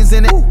 put fiends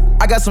in it.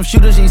 I got some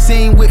shooters you ain't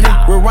seen with me.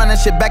 We're running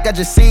shit back, I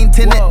just seen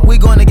tenant. We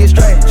gonna get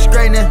straight.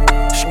 Straightening,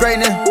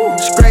 straightening,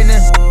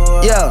 straightening,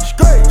 yeah.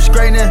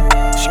 Straightening,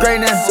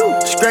 straightening,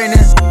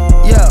 straightening,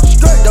 yeah.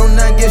 Don't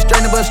nothing get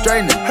straightening but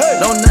straightening.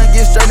 Don't nothing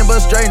get straightening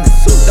but straightening.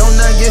 Don't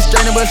nothing get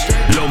straightening but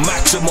straightening. Low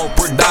Maximo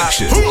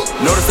Production.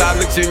 Notice I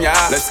looked you in your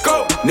eye. Let's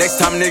go. Next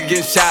time a nigga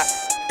get shot.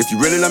 If you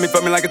really love me,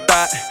 fuck me like a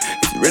thought.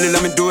 If you really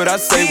let me do it, I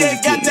say when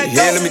you get me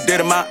here, let me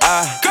dead in my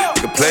eye.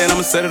 Nigga play it,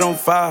 I'ma set it on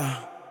fire.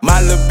 My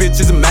little bitch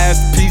is a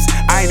masterpiece.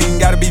 I ain't even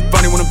gotta be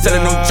funny when I'm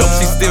telling no jokes.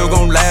 She still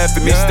gon' laugh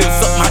at me. Still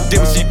suck my dick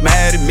when she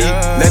mad at me.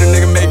 Let a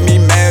nigga make me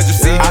mad, you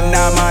see. I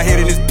nod my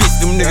head in this bitch.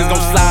 Them niggas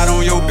gon' slide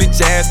on your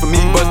bitch ass for me.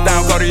 Bust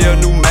down, Cartier,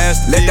 new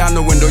master. Let down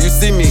the window, you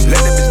see me.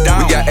 Let that bitch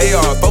down. We got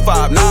AR,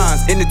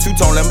 459s in the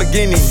 2-tone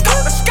Lamborghini.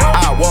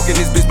 I walk in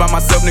this bitch by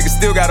myself, nigga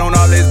still got on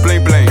all this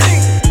bling bling.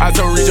 I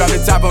told Reach drop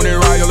the top on that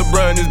ride, your little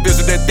brother and this bitch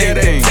with that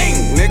thing.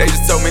 They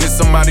just told me that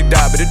somebody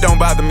died, but it don't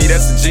bother me,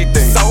 that's the G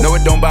thing. No,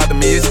 it don't bother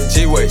me, it's the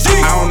G-way.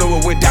 I don't know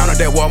what went down at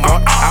that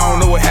Walmart. I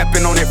don't know what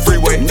happened on that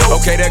freeway.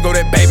 Okay, there go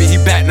that baby,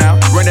 he back now.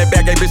 Run that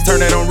back, hey bitch,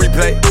 turn that on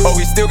replay. Oh,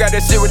 he still got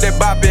that shit with that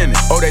bop in it.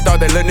 Oh, they thought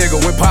that little nigga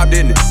went pop,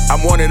 didn't it?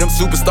 I'm one of them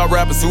superstar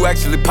rappers who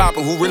actually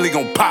poppin', who really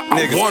gon' pop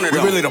niggas.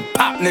 We really done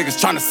pop niggas,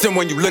 tryna send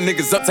when you little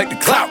niggas up, take the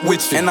clout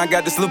with you. And I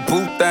got this little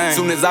boo thing.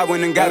 Soon as I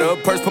went and got her a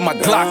purse, put my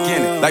Glock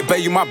in it. Like,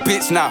 babe, you my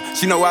bitch now.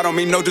 She know I don't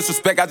mean no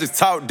disrespect, I just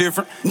talk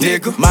different,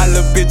 nigga. My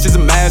little bitch is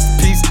a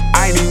masterpiece.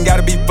 I ain't even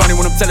gotta be funny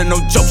when I'm telling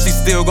no jokes. She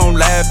still gon'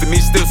 laugh at me,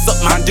 still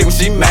suck my dick when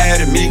she mad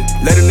at me.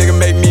 Let a nigga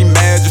make me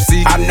mad, you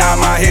see. I nod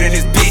my head in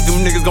this bitch.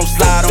 Them niggas gon'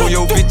 slide on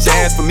your bitch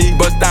ass for me.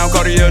 Bust down,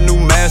 Cartier, new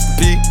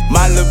masterpiece.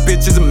 My little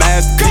bitch is a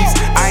masterpiece.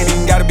 I ain't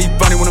even gotta be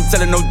funny when I'm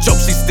telling no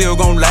jokes. She still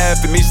gon' laugh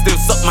at me, still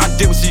suck my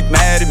dick when she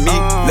mad at me.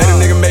 Let a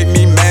nigga make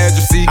me mad,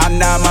 you see. I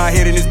nod my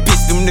head in this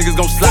bitch. Them niggas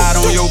gon' slide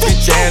on your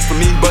bitch ass for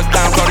me. Bust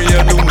down, Cartier,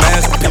 new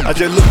masterpiece. I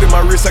just looked at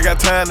my wrist, I got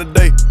time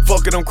today.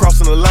 Fuck it, I'm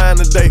crossing the line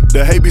today.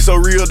 The hate be so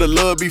real, the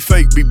love be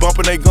fake. Be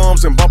bumping they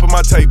gums and bumping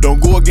my tape. Don't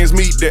go against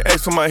me, they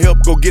ask for my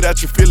help. Go get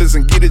out your feelings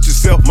and get it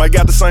yourself. Might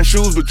got the same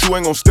shoes, but you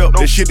ain't gon' step.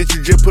 That shit that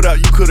you just put out,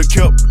 you could've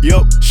kept.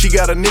 Yup, she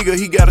got a nigga,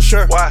 he got a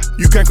shirt. Why?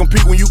 You can't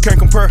compete when you can't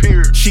compare.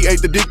 She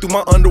ate the dick through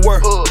my underwear.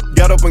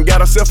 Got up and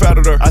got herself out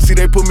of there. I see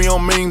they put me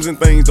on memes and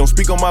things. Don't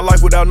speak on my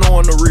life without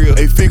knowing the real.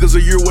 8 figures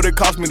a year, what it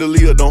cost me to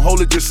live. Don't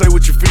hold it, just say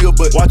what you feel.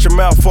 But watch your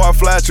mouth before I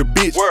fly at your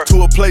bitch.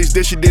 To a place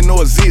that she didn't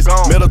know exists.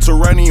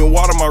 Mediterranean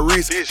water my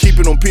wrist.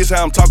 Keeping on piss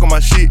how I'm talking my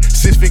shit.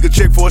 6-figure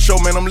check for a show,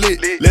 man, I'm lit.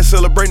 Let's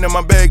celebrate, now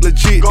my bag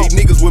legit. These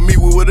niggas with me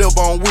with whatever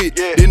I'm with.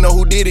 Didn't know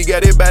who did it,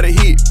 got everybody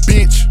hit.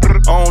 Bitch,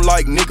 I don't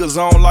like niggas,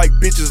 I don't like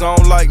bitches, I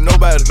don't like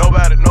nobody.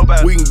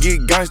 We can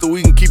get gangster,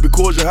 we can keep it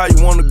cordial. How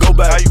you wanna go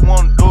back? How you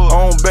wanna do it?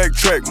 I don't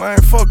backtrack, man,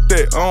 fuck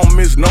that. I don't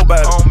miss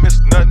nobody. I don't miss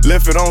nothing.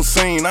 Left it on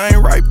scene, I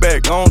ain't right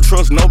back. I don't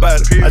trust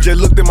nobody. I just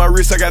looked at my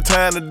wrist, I got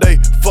time today.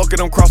 Fuck it,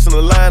 I'm crossing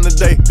the line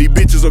today. These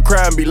bitches will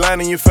cry and be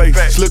lying in your face.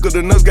 Slicker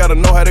than us, gotta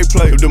know how they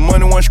play. If the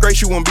money wasn't straight,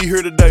 she wouldn't be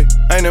here today.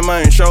 Ain't that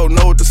man, sure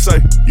know what to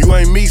say. You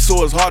ain't me,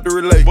 so it's hard to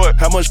relate.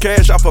 How much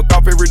cash I fuck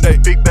off every day?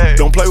 Big bag.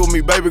 Don't play with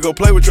me, baby, go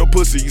play with your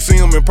pussy. You see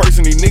him in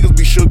person, these niggas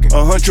be shookin'.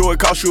 A huncho, it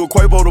cost you a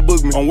Quavo to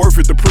book me. I'm worth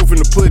it, the proof in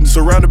the pudding.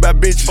 Surrounded by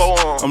bitches.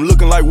 I'm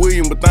looking like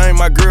William, but they ain't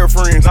my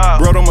girlfriends.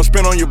 Bro, I'ma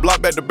spin on your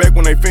block back to back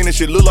when they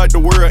finish. It look like the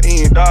world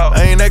end.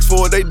 I ain't asked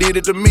for it, they did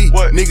it to me.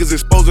 Niggas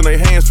exposing their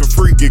hands for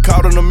free. Get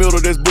caught in the middle,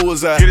 that's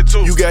bullseye.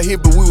 You got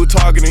hit, but we were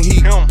targeting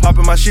heat.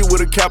 Popping my shit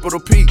with a capital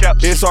P.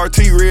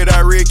 SRT, red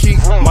eye, red key.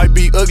 Might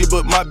be ugly,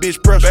 but my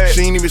bitch pressure.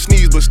 She ain't even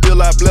sneeze, but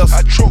still I bless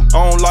her.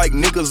 I don't like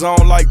niggas, I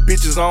don't like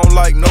bitches, I don't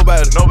like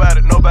nobody.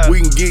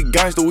 We can get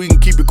gangster, we can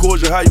keep it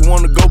cordial. How you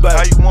wanna go back?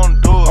 How you wanna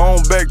do it? I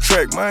don't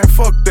backtrack, man,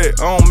 fuck that.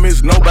 I don't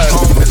miss nobody.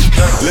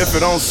 Left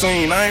it on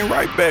scene, I ain't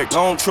right back. I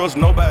don't trust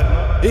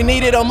nobody. He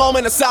needed a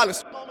moment of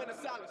silence.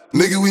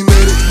 Nigga, we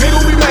made it. Nigga,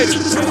 we made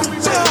it.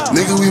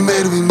 Nigga, we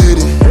made it, we made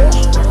it.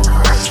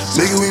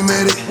 Nigga, we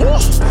made it.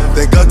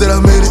 Thank God that I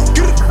made it.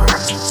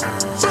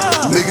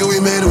 Nigga, we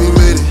made it, we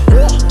made it.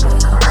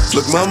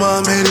 Look, mama,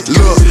 I made it.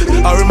 Look,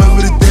 I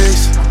remember the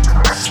days.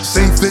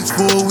 Same fix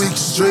for a week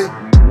straight.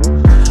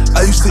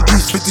 I used to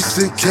eat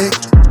 50-cent cake.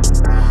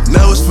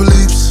 Now it's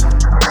Philippe's.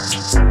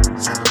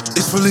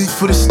 It's Philippe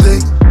for the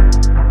steak.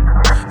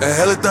 And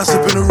hella thoughts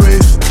up in the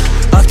rave.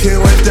 I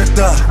can't wipe that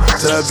thought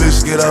till that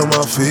bitch get out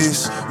my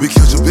face. We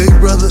killed your big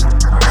brother.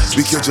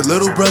 We killed your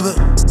little brother.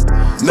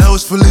 Now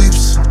it's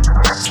Philippe's.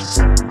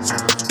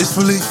 It's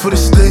Philippe for the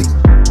steak.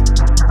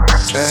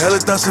 And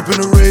hella thoughts up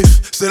in the rave.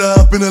 Said I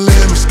up in the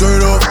lamb and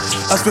skirt off.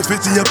 I spent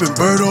 50 up and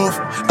bird off.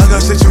 I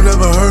got shit you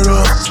never heard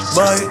of.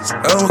 Buy it,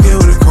 I don't care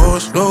what it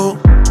costs, no.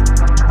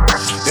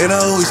 And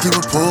I always keep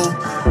a pull.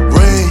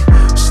 Rain,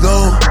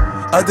 snow,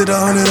 I did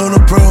 100 on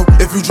a pro.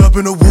 If you drop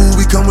in the woo,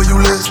 we come where you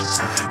live.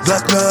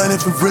 Glock 9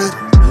 infrared.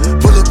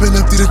 Pull up and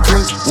empty the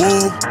clip.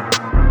 Whoa.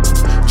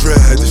 Dre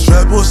had the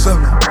strap or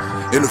something.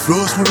 In the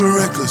floor swimming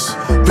reckless.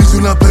 Please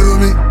do not play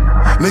with me.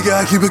 Nigga,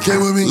 I keep a K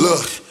with me.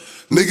 Look,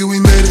 nigga, we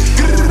made it.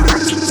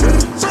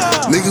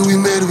 Nigga, we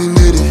made it, we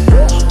made it.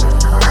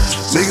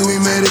 Nigga, we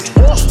made it.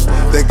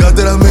 Thank God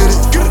that I made it.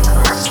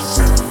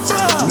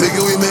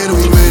 Nigga, we made it,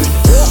 we made it.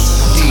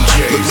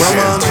 Look,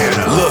 mama, I made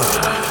it. Look,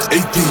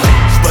 AP,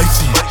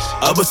 spicy.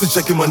 I bust a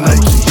check in my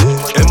Nike.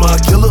 Am I a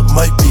killer?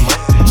 Might be.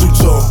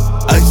 Two-tone,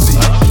 icy.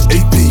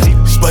 AP,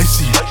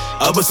 spicy.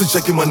 I bust a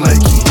check in my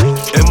Nike.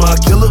 Am I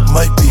a killer?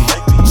 Might be.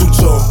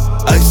 Two-tone,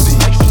 icy.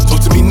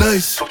 Talk to me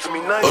nice,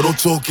 or don't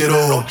talk at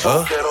all,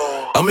 huh?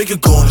 I make a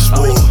corner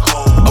sport.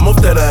 I'm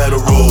off that I had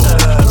a roll.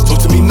 Talk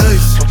to me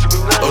nice,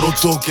 or don't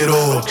talk at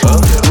all,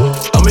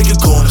 huh? I make a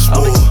corner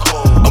sport.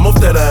 I'm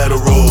off that I had a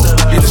roll.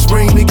 Yeah, the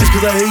spring niggas,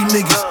 cause I hate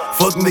niggas.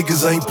 Fuck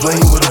niggas, I ain't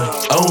playing with them.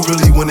 I don't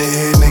really wanna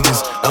hear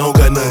niggas. I don't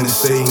got nothing to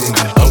say,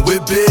 nigga. I'm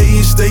with Bear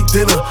eating steak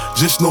dinner.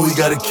 Just know he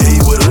got a K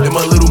with her. And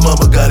my little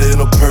mama got it in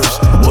her purse.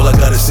 All I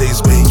gotta say is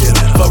bang it.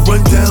 If I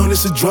run down,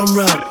 it's a drum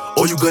round.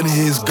 All you gonna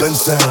hear is gun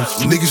sound.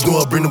 Niggas know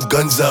I bring them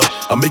guns out.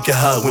 I make it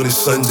hot when it's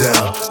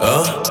sundown.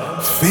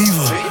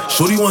 fever.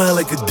 Shorty want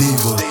like a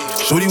diva.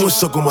 Shorty want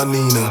suck on my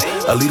Nina.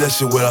 I leave that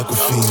shit where I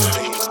could feel.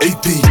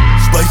 AP,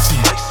 spicy.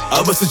 I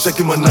bust a check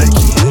in my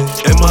Nike.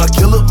 Am I a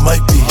killer?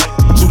 Might be.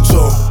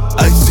 Two-tone,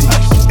 icy.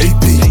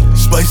 AP,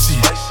 spicy.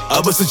 I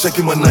bust a check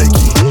in my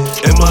Nike.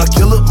 Am I a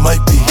killer?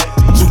 Might be.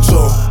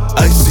 Two-tone,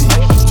 icy.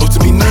 Talk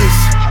to me nice,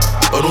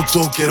 or don't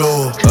talk at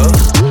all.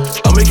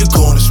 I make a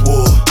call on this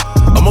war.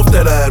 I'm off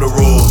that I had a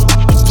roll.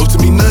 Talk to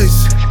me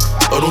nice,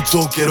 or don't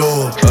talk at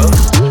all.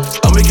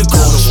 I make a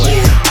call on this war.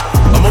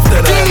 I'm off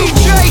that I had a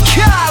roll. DJ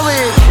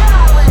Khaled.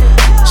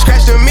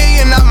 Scratched $1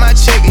 million off my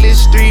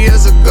checklist 3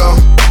 years ago.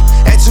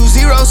 At 2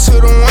 zeros to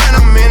the 1,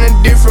 I'm in a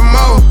different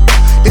mode.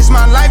 This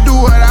my life, do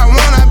what I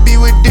want, I be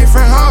with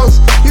different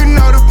hoes. You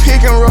know the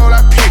pick and roll,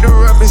 I picked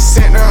her up and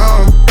sent her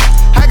home.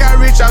 I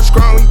got rich off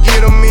strong, we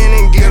get them in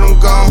and get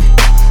them gone.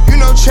 You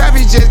know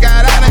Trappy just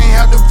got out, ain't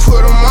have to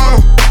put them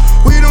on.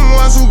 We the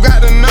ones who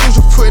got the numbers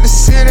to put the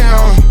city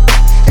on.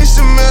 It's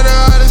the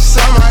middle of the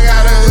summer, I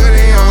got a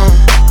hoodie on.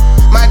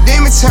 My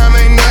demon time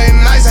ain't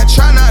nothing nice, I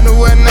try not to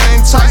wear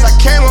nothing tight. I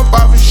came up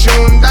off of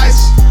shooting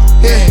dice,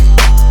 yeah.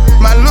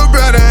 My little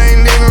brother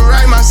ain't living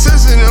right, my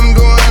sister them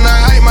doing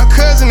alright. My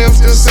cousin them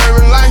still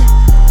serving life,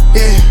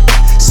 yeah.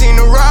 Seen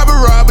the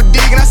robber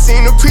digging, I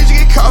seen the preacher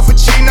get caught for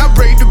cheating. I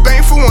break the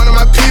bank for one of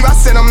my people. I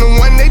said I'm the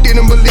one, they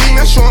didn't believe me.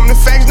 I show them the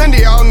facts, now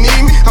they all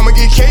need me. I'ma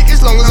get cake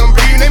as long as I'm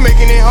breathing. They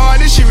making it hard,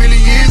 this shit really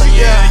easy,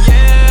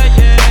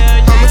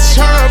 yeah. I'ma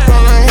turn up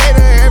on a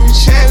hater every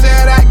chance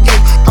that I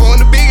get. I want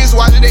the biggest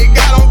watch that they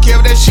got, don't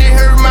care if that shit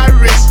hurt my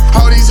wrist.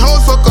 All these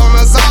hoes fuck on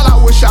us all, I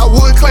wish I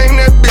would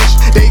claim that bitch.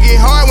 They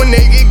get hard when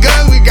they get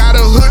guns, we got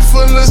a hood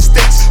full of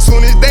sticks.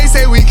 Soon as they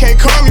say we can't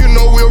come, you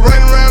know we'll run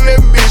around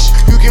that bitch.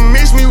 You can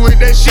miss me with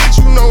that shit,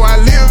 you know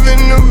I live in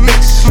the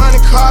mix.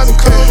 Money, cars, and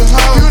clothes and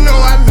hoes, you know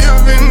I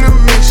live in the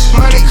mix.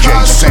 Money,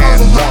 cars, and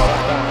clothes and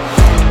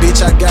hoes.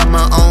 Bitch, I got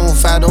my own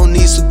fight, don't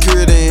need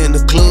security in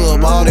the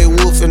club. All they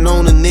woofing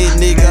on the net,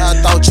 nigga, I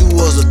thought you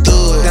was a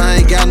thug.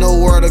 I ain't got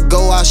nowhere to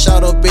go, I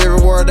shot up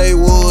everywhere they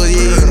was.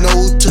 Yeah, you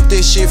know who took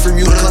this shit from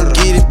you, come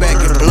get it back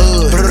in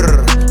blood.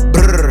 Brr,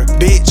 brr,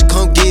 bitch,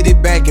 come get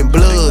it back in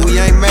blood. We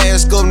ain't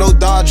mask up, no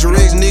Dodger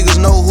X, niggas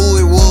know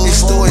who it was.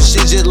 It's throwing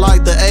shit just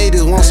like the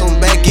 80s, want some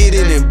back, get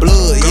it in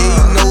blood. Yeah,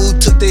 you know who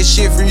took that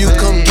shit from you,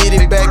 come get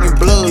it back in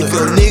blood. If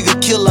a nigga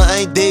killer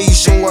ain't dead, you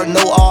should wear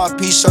no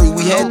RP shirt.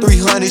 We had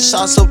 300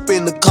 shots up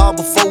in the car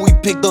before we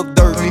picked up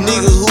dirt. You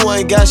niggas who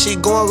ain't got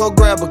shit going, go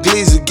grab a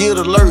glizzy, get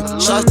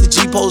alert. Shots to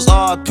G-Post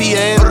RP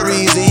and the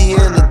reason he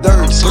in the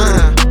dirt.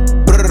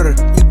 Brr,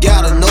 you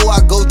gotta know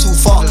I go too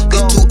far.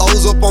 It's 2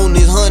 O's up on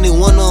this honey,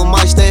 one of them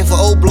might stand for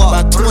O-Block.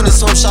 About 20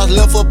 some shots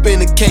left up in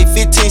the K,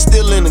 15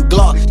 still in the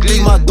Glock.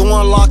 Leave my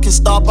door unlocked and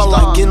stop, I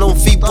like getting on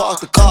feet, park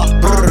the car.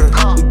 Brr,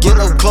 we get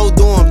up close,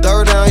 doing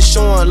dirt, I ain't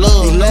showing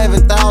love.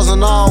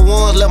 11,000 all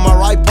ones, left my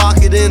right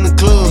pocket in the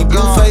club. These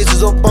blue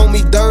faces up on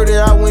me dirty,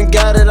 I went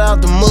got it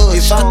out the mud.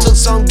 If I took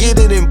some, get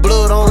it in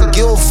blood, I don't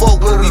give a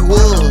fuck where we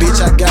was. Bitch,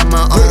 I got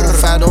my own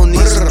fight, don't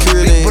need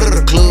security in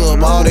the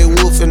club. All they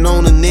woofing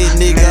on the net,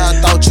 nigga,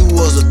 I thought you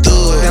was a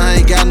thug. I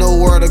ain't got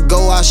nowhere to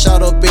go, I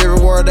shot up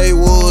everywhere they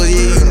was.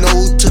 Yeah, you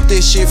know who took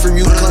this shit from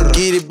you, come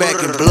get it back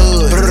in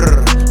blood.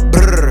 Brr,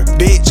 brr,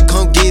 bitch,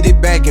 come get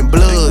it back in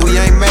blood. We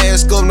ain't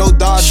mask up, no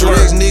Dodger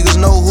X, niggas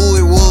know who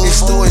it was.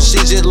 It's throwing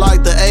shit just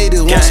like the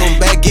 80s, want some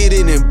back, get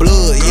it in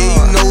blood. Yeah,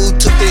 you know who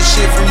took this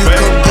shit from you,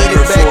 come get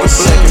it back in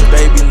blood.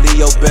 Baby,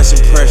 Leo, best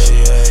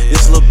impression.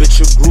 This little bitch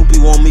a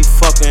groupie want me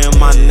fucking in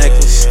my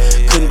necklace.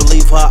 Couldn't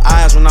believe her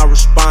eyes when I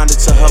responded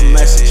to her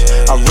message.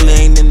 I really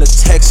ain't in the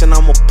text and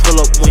I'ma pull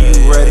up when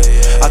you ready.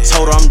 I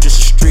told her I'm just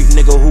a street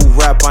nigga who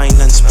rap, I ain't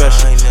nothing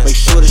special. Make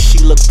sure that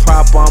she look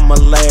proper, I'ma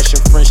lash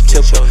and French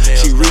tip her.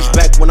 She reached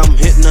back when I'm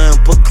hitting her and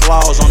put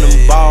claws on them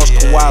balls.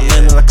 Kawhi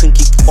Leonard, I couldn't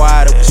keep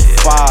quiet, it was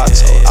fire. I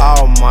told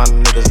all my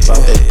niggas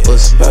about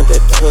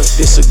that pussy.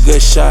 This a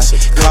good shot.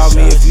 Call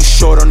me if you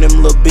short on them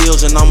little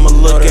bills and I'ma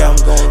look out.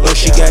 Yo,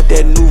 she got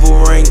that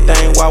nouveau ring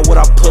thing, why would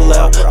I pull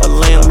out? A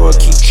landlord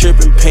keep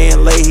tripping,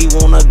 paying late, he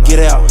wanna get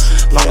out.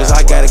 Long as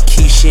I got a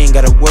key, she ain't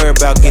gotta worry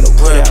about getting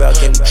put out.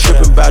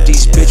 Tripping about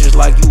these bitches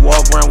like you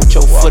walk around with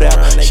your foot out.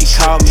 She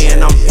called me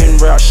and I'm en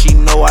route, she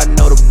know I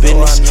know the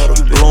business.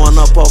 You blowing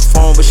up her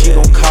phone, but she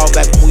gon' call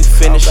back when we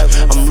finish.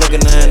 I'm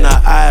looking her in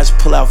her eyes,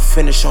 pull out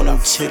finish on them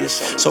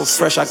titties. So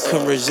fresh I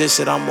couldn't resist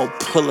it, I'ma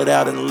pull it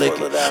out and lick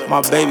it.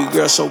 My baby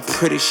girl so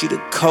pretty, she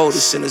the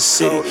coldest in the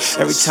city.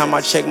 Every time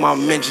I check my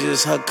mentions,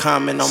 it's her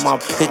comment on my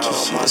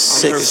pictures. She the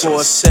sickest.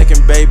 For a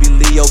second, baby,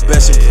 Leo,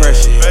 best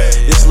impression.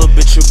 This little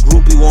bitch a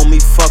groupie want me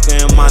fucking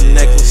in my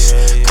necklace.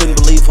 Couldn't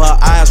believe her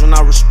eyes when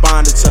I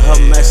responded to her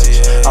message.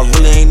 I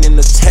really ain't in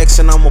the text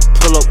and I'ma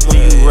pull up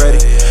when you ready.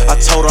 I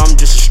told her I'm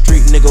just a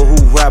street nigga who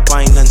rap,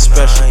 I ain't nothing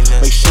special.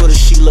 Make sure that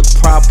she look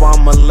proper,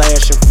 I'ma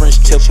lash and French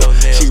tip her.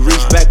 She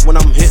reached back when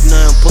I'm hitting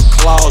her and put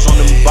claws on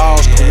them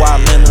balls. Kawhi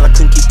Leonard, I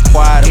couldn't keep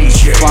quiet, it was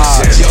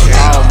fire.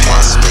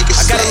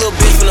 I got a little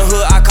bitch from the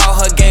hood, I call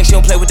her gang, she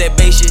don't play with that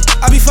bass shit.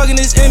 I be fucking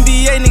this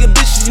NBA nigga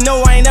bitches, you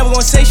know I ain't never gonna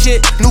won't say shit.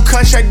 New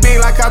contract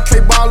big like I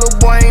play ball, little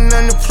boy ain't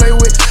nothing to play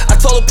with. I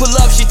told her pull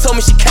up, she told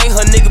me she can't,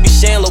 her nigga be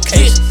sharing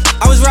location.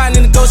 I was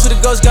riding in the ghost with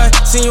a ghost gun,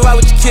 seen you out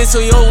with your kids,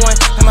 so you old one.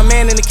 Had my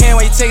man in the can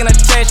while you taking out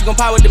the trash, you gon'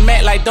 pop with the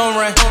mat like don't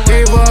run.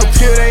 Gave her a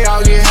pill, they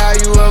all get high,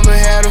 you ever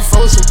had a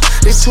foursome.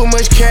 It's too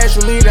much cash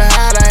for me to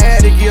hide, I had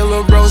to get a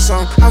little bro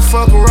some. I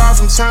fuck around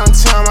from time to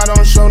time, I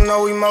don't show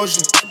no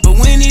emotion. But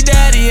when he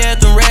died, he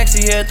had them racks,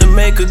 he had to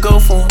make her go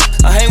for him.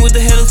 I hang with the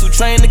hitters who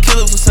train the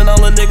killers who send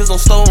all the niggas on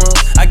slow run.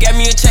 I got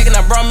me a check and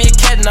I brought me a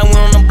cat and I went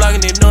on the block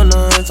and they know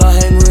nothing. I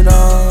hang with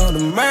all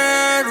the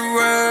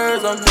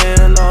murderers, I'm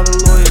paying all the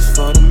lawyers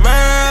for the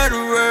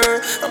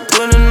murderers. I'm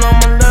putting all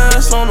my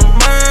last on the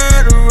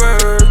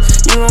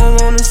murderers. You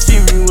don't wanna see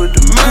me with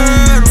the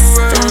murderers.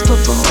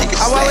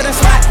 I walk with a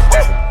spot.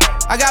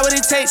 I got what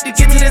it takes to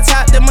get to the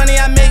top. The money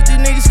I make,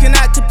 these niggas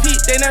cannot compete.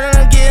 They know that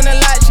I'm getting a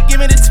lot. She give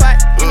me the twat.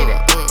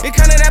 It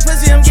come to that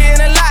pussy, I'm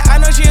getting a lot. I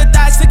know she a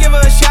thot, so give her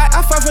a shot.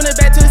 I fuck from the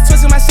back to the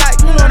twist of my side.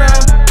 You know that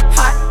I'm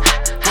hot.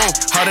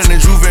 Hotter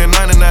than Juve in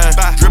 99.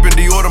 Drippin'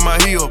 Dior to my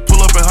heel.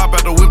 Pull up and hop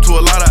out the whip to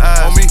a lot of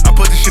eyes. On me, I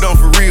put this shit on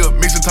for real.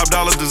 Mixing top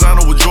dollar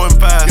designer with Jordan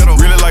 5s.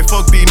 Really like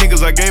fuck these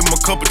niggas, I gave them a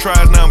couple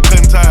tries, now I'm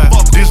cutting ties.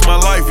 Fuck this my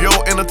life, yo,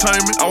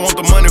 entertainment. I want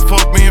the money,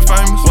 fuck being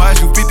famous. Why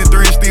is you 53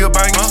 and still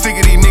banging? Sick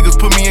of these niggas,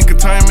 put me in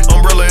containment.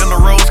 Umbrella in the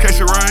rose,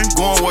 catch it rain.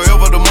 Going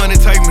wherever the money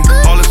take me.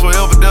 All is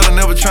forever, that'll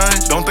never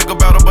change. Don't think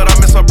about it, but I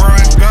miss her brain.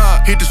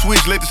 God, hit the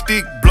switch, let the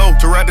stick blow.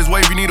 To ride this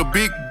wave, you need a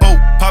big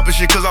boat. Poppin'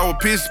 shit cause I was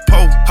pissed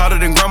po. Hotter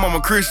than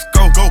grandmama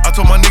Crisco. I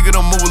told my nigga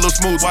to move a little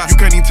smooth. Why? You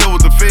can't even tell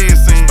what the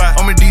feds seen.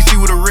 I'm in DC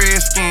with a red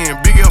skin,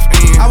 big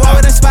FN. I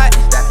walk with a spot.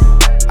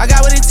 I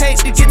got what it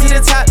takes to get to the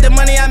top. The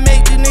money I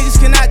make, these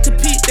niggas cannot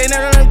compete. They know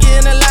that I'm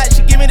getting a lot.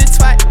 She give me the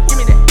twat. Give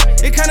me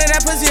that. It come to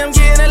that pussy, I'm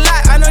getting a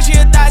lot. I know she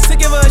a thot, so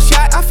give her a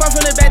shot. I fuck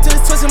from the back to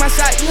the twist of my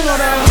side. You know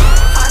that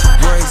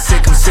I'm worried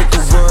sick, I'm sick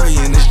of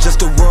worrying. It's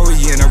just a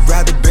worrying. I'd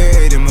rather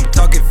bury them. I'm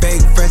talking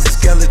fake friends and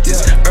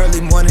skeletons.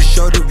 Early morning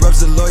shoulder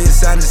rubs, the lawyer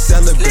sign a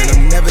celebrant.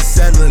 I'm never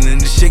settling, and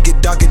the shit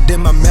get darker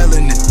than my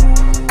melanin.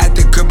 At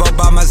the crib all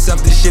by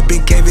myself, this shit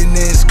been caving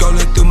in.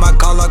 Scrolling through my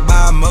call log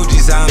by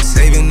emojis, how I'm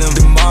saving them.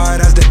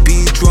 Tomorrow that's the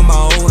beach with my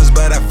old ones,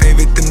 but I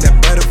favorite them. That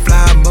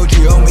butterfly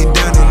emoji hold me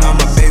down and all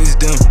my babies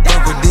them.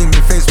 Uncle Demon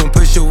face won't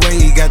push away,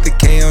 he got the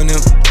K on him.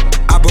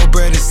 I broke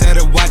bread instead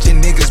of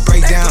watching niggas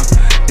break down.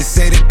 They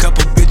say the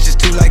couple bitches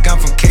too like I'm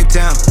from Cape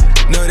Town.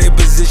 Know their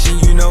position,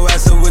 you know I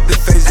so with the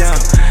face down.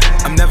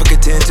 I'm never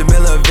content to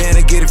mill a van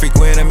and get it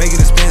frequent. I'm making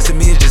expense to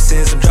me, it's just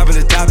sense. I'm dropping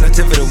the top, not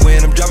tip for the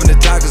win. I'm dropping the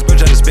top, cause bro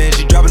tryna spin.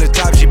 She dropping the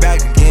top, she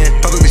back again.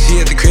 Publicly, she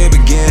at the crib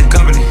again.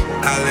 Company.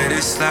 I let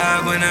it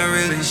slide when I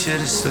really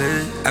should've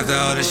slid. After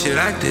all the shit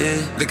I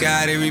did, look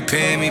how they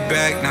repaying me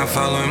back, not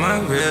following my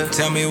rip.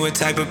 Tell me what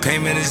type of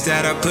payment is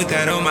that? I put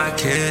that on my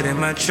kid and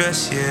my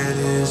trust, yeah, it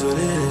is what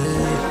it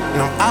is.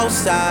 And I'm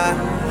outside,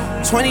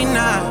 29,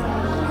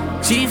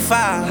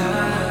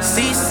 G5,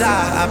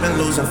 Seaside. I've been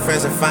losing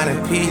friends and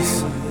finding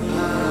peace.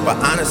 But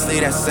honestly,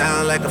 that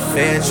sound like a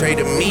fair trade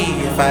to me.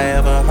 If I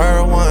ever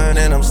heard one,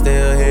 and I'm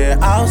still here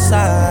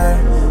outside,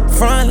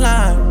 front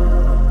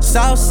line,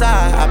 south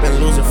side. I've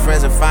been losing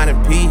friends and finding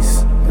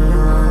peace.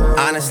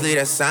 Honestly,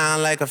 that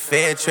sound like a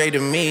fair trade to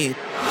me.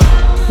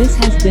 This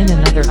has been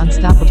another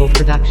Unstoppable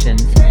production.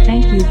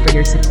 Thank you for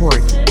your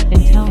support.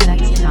 Until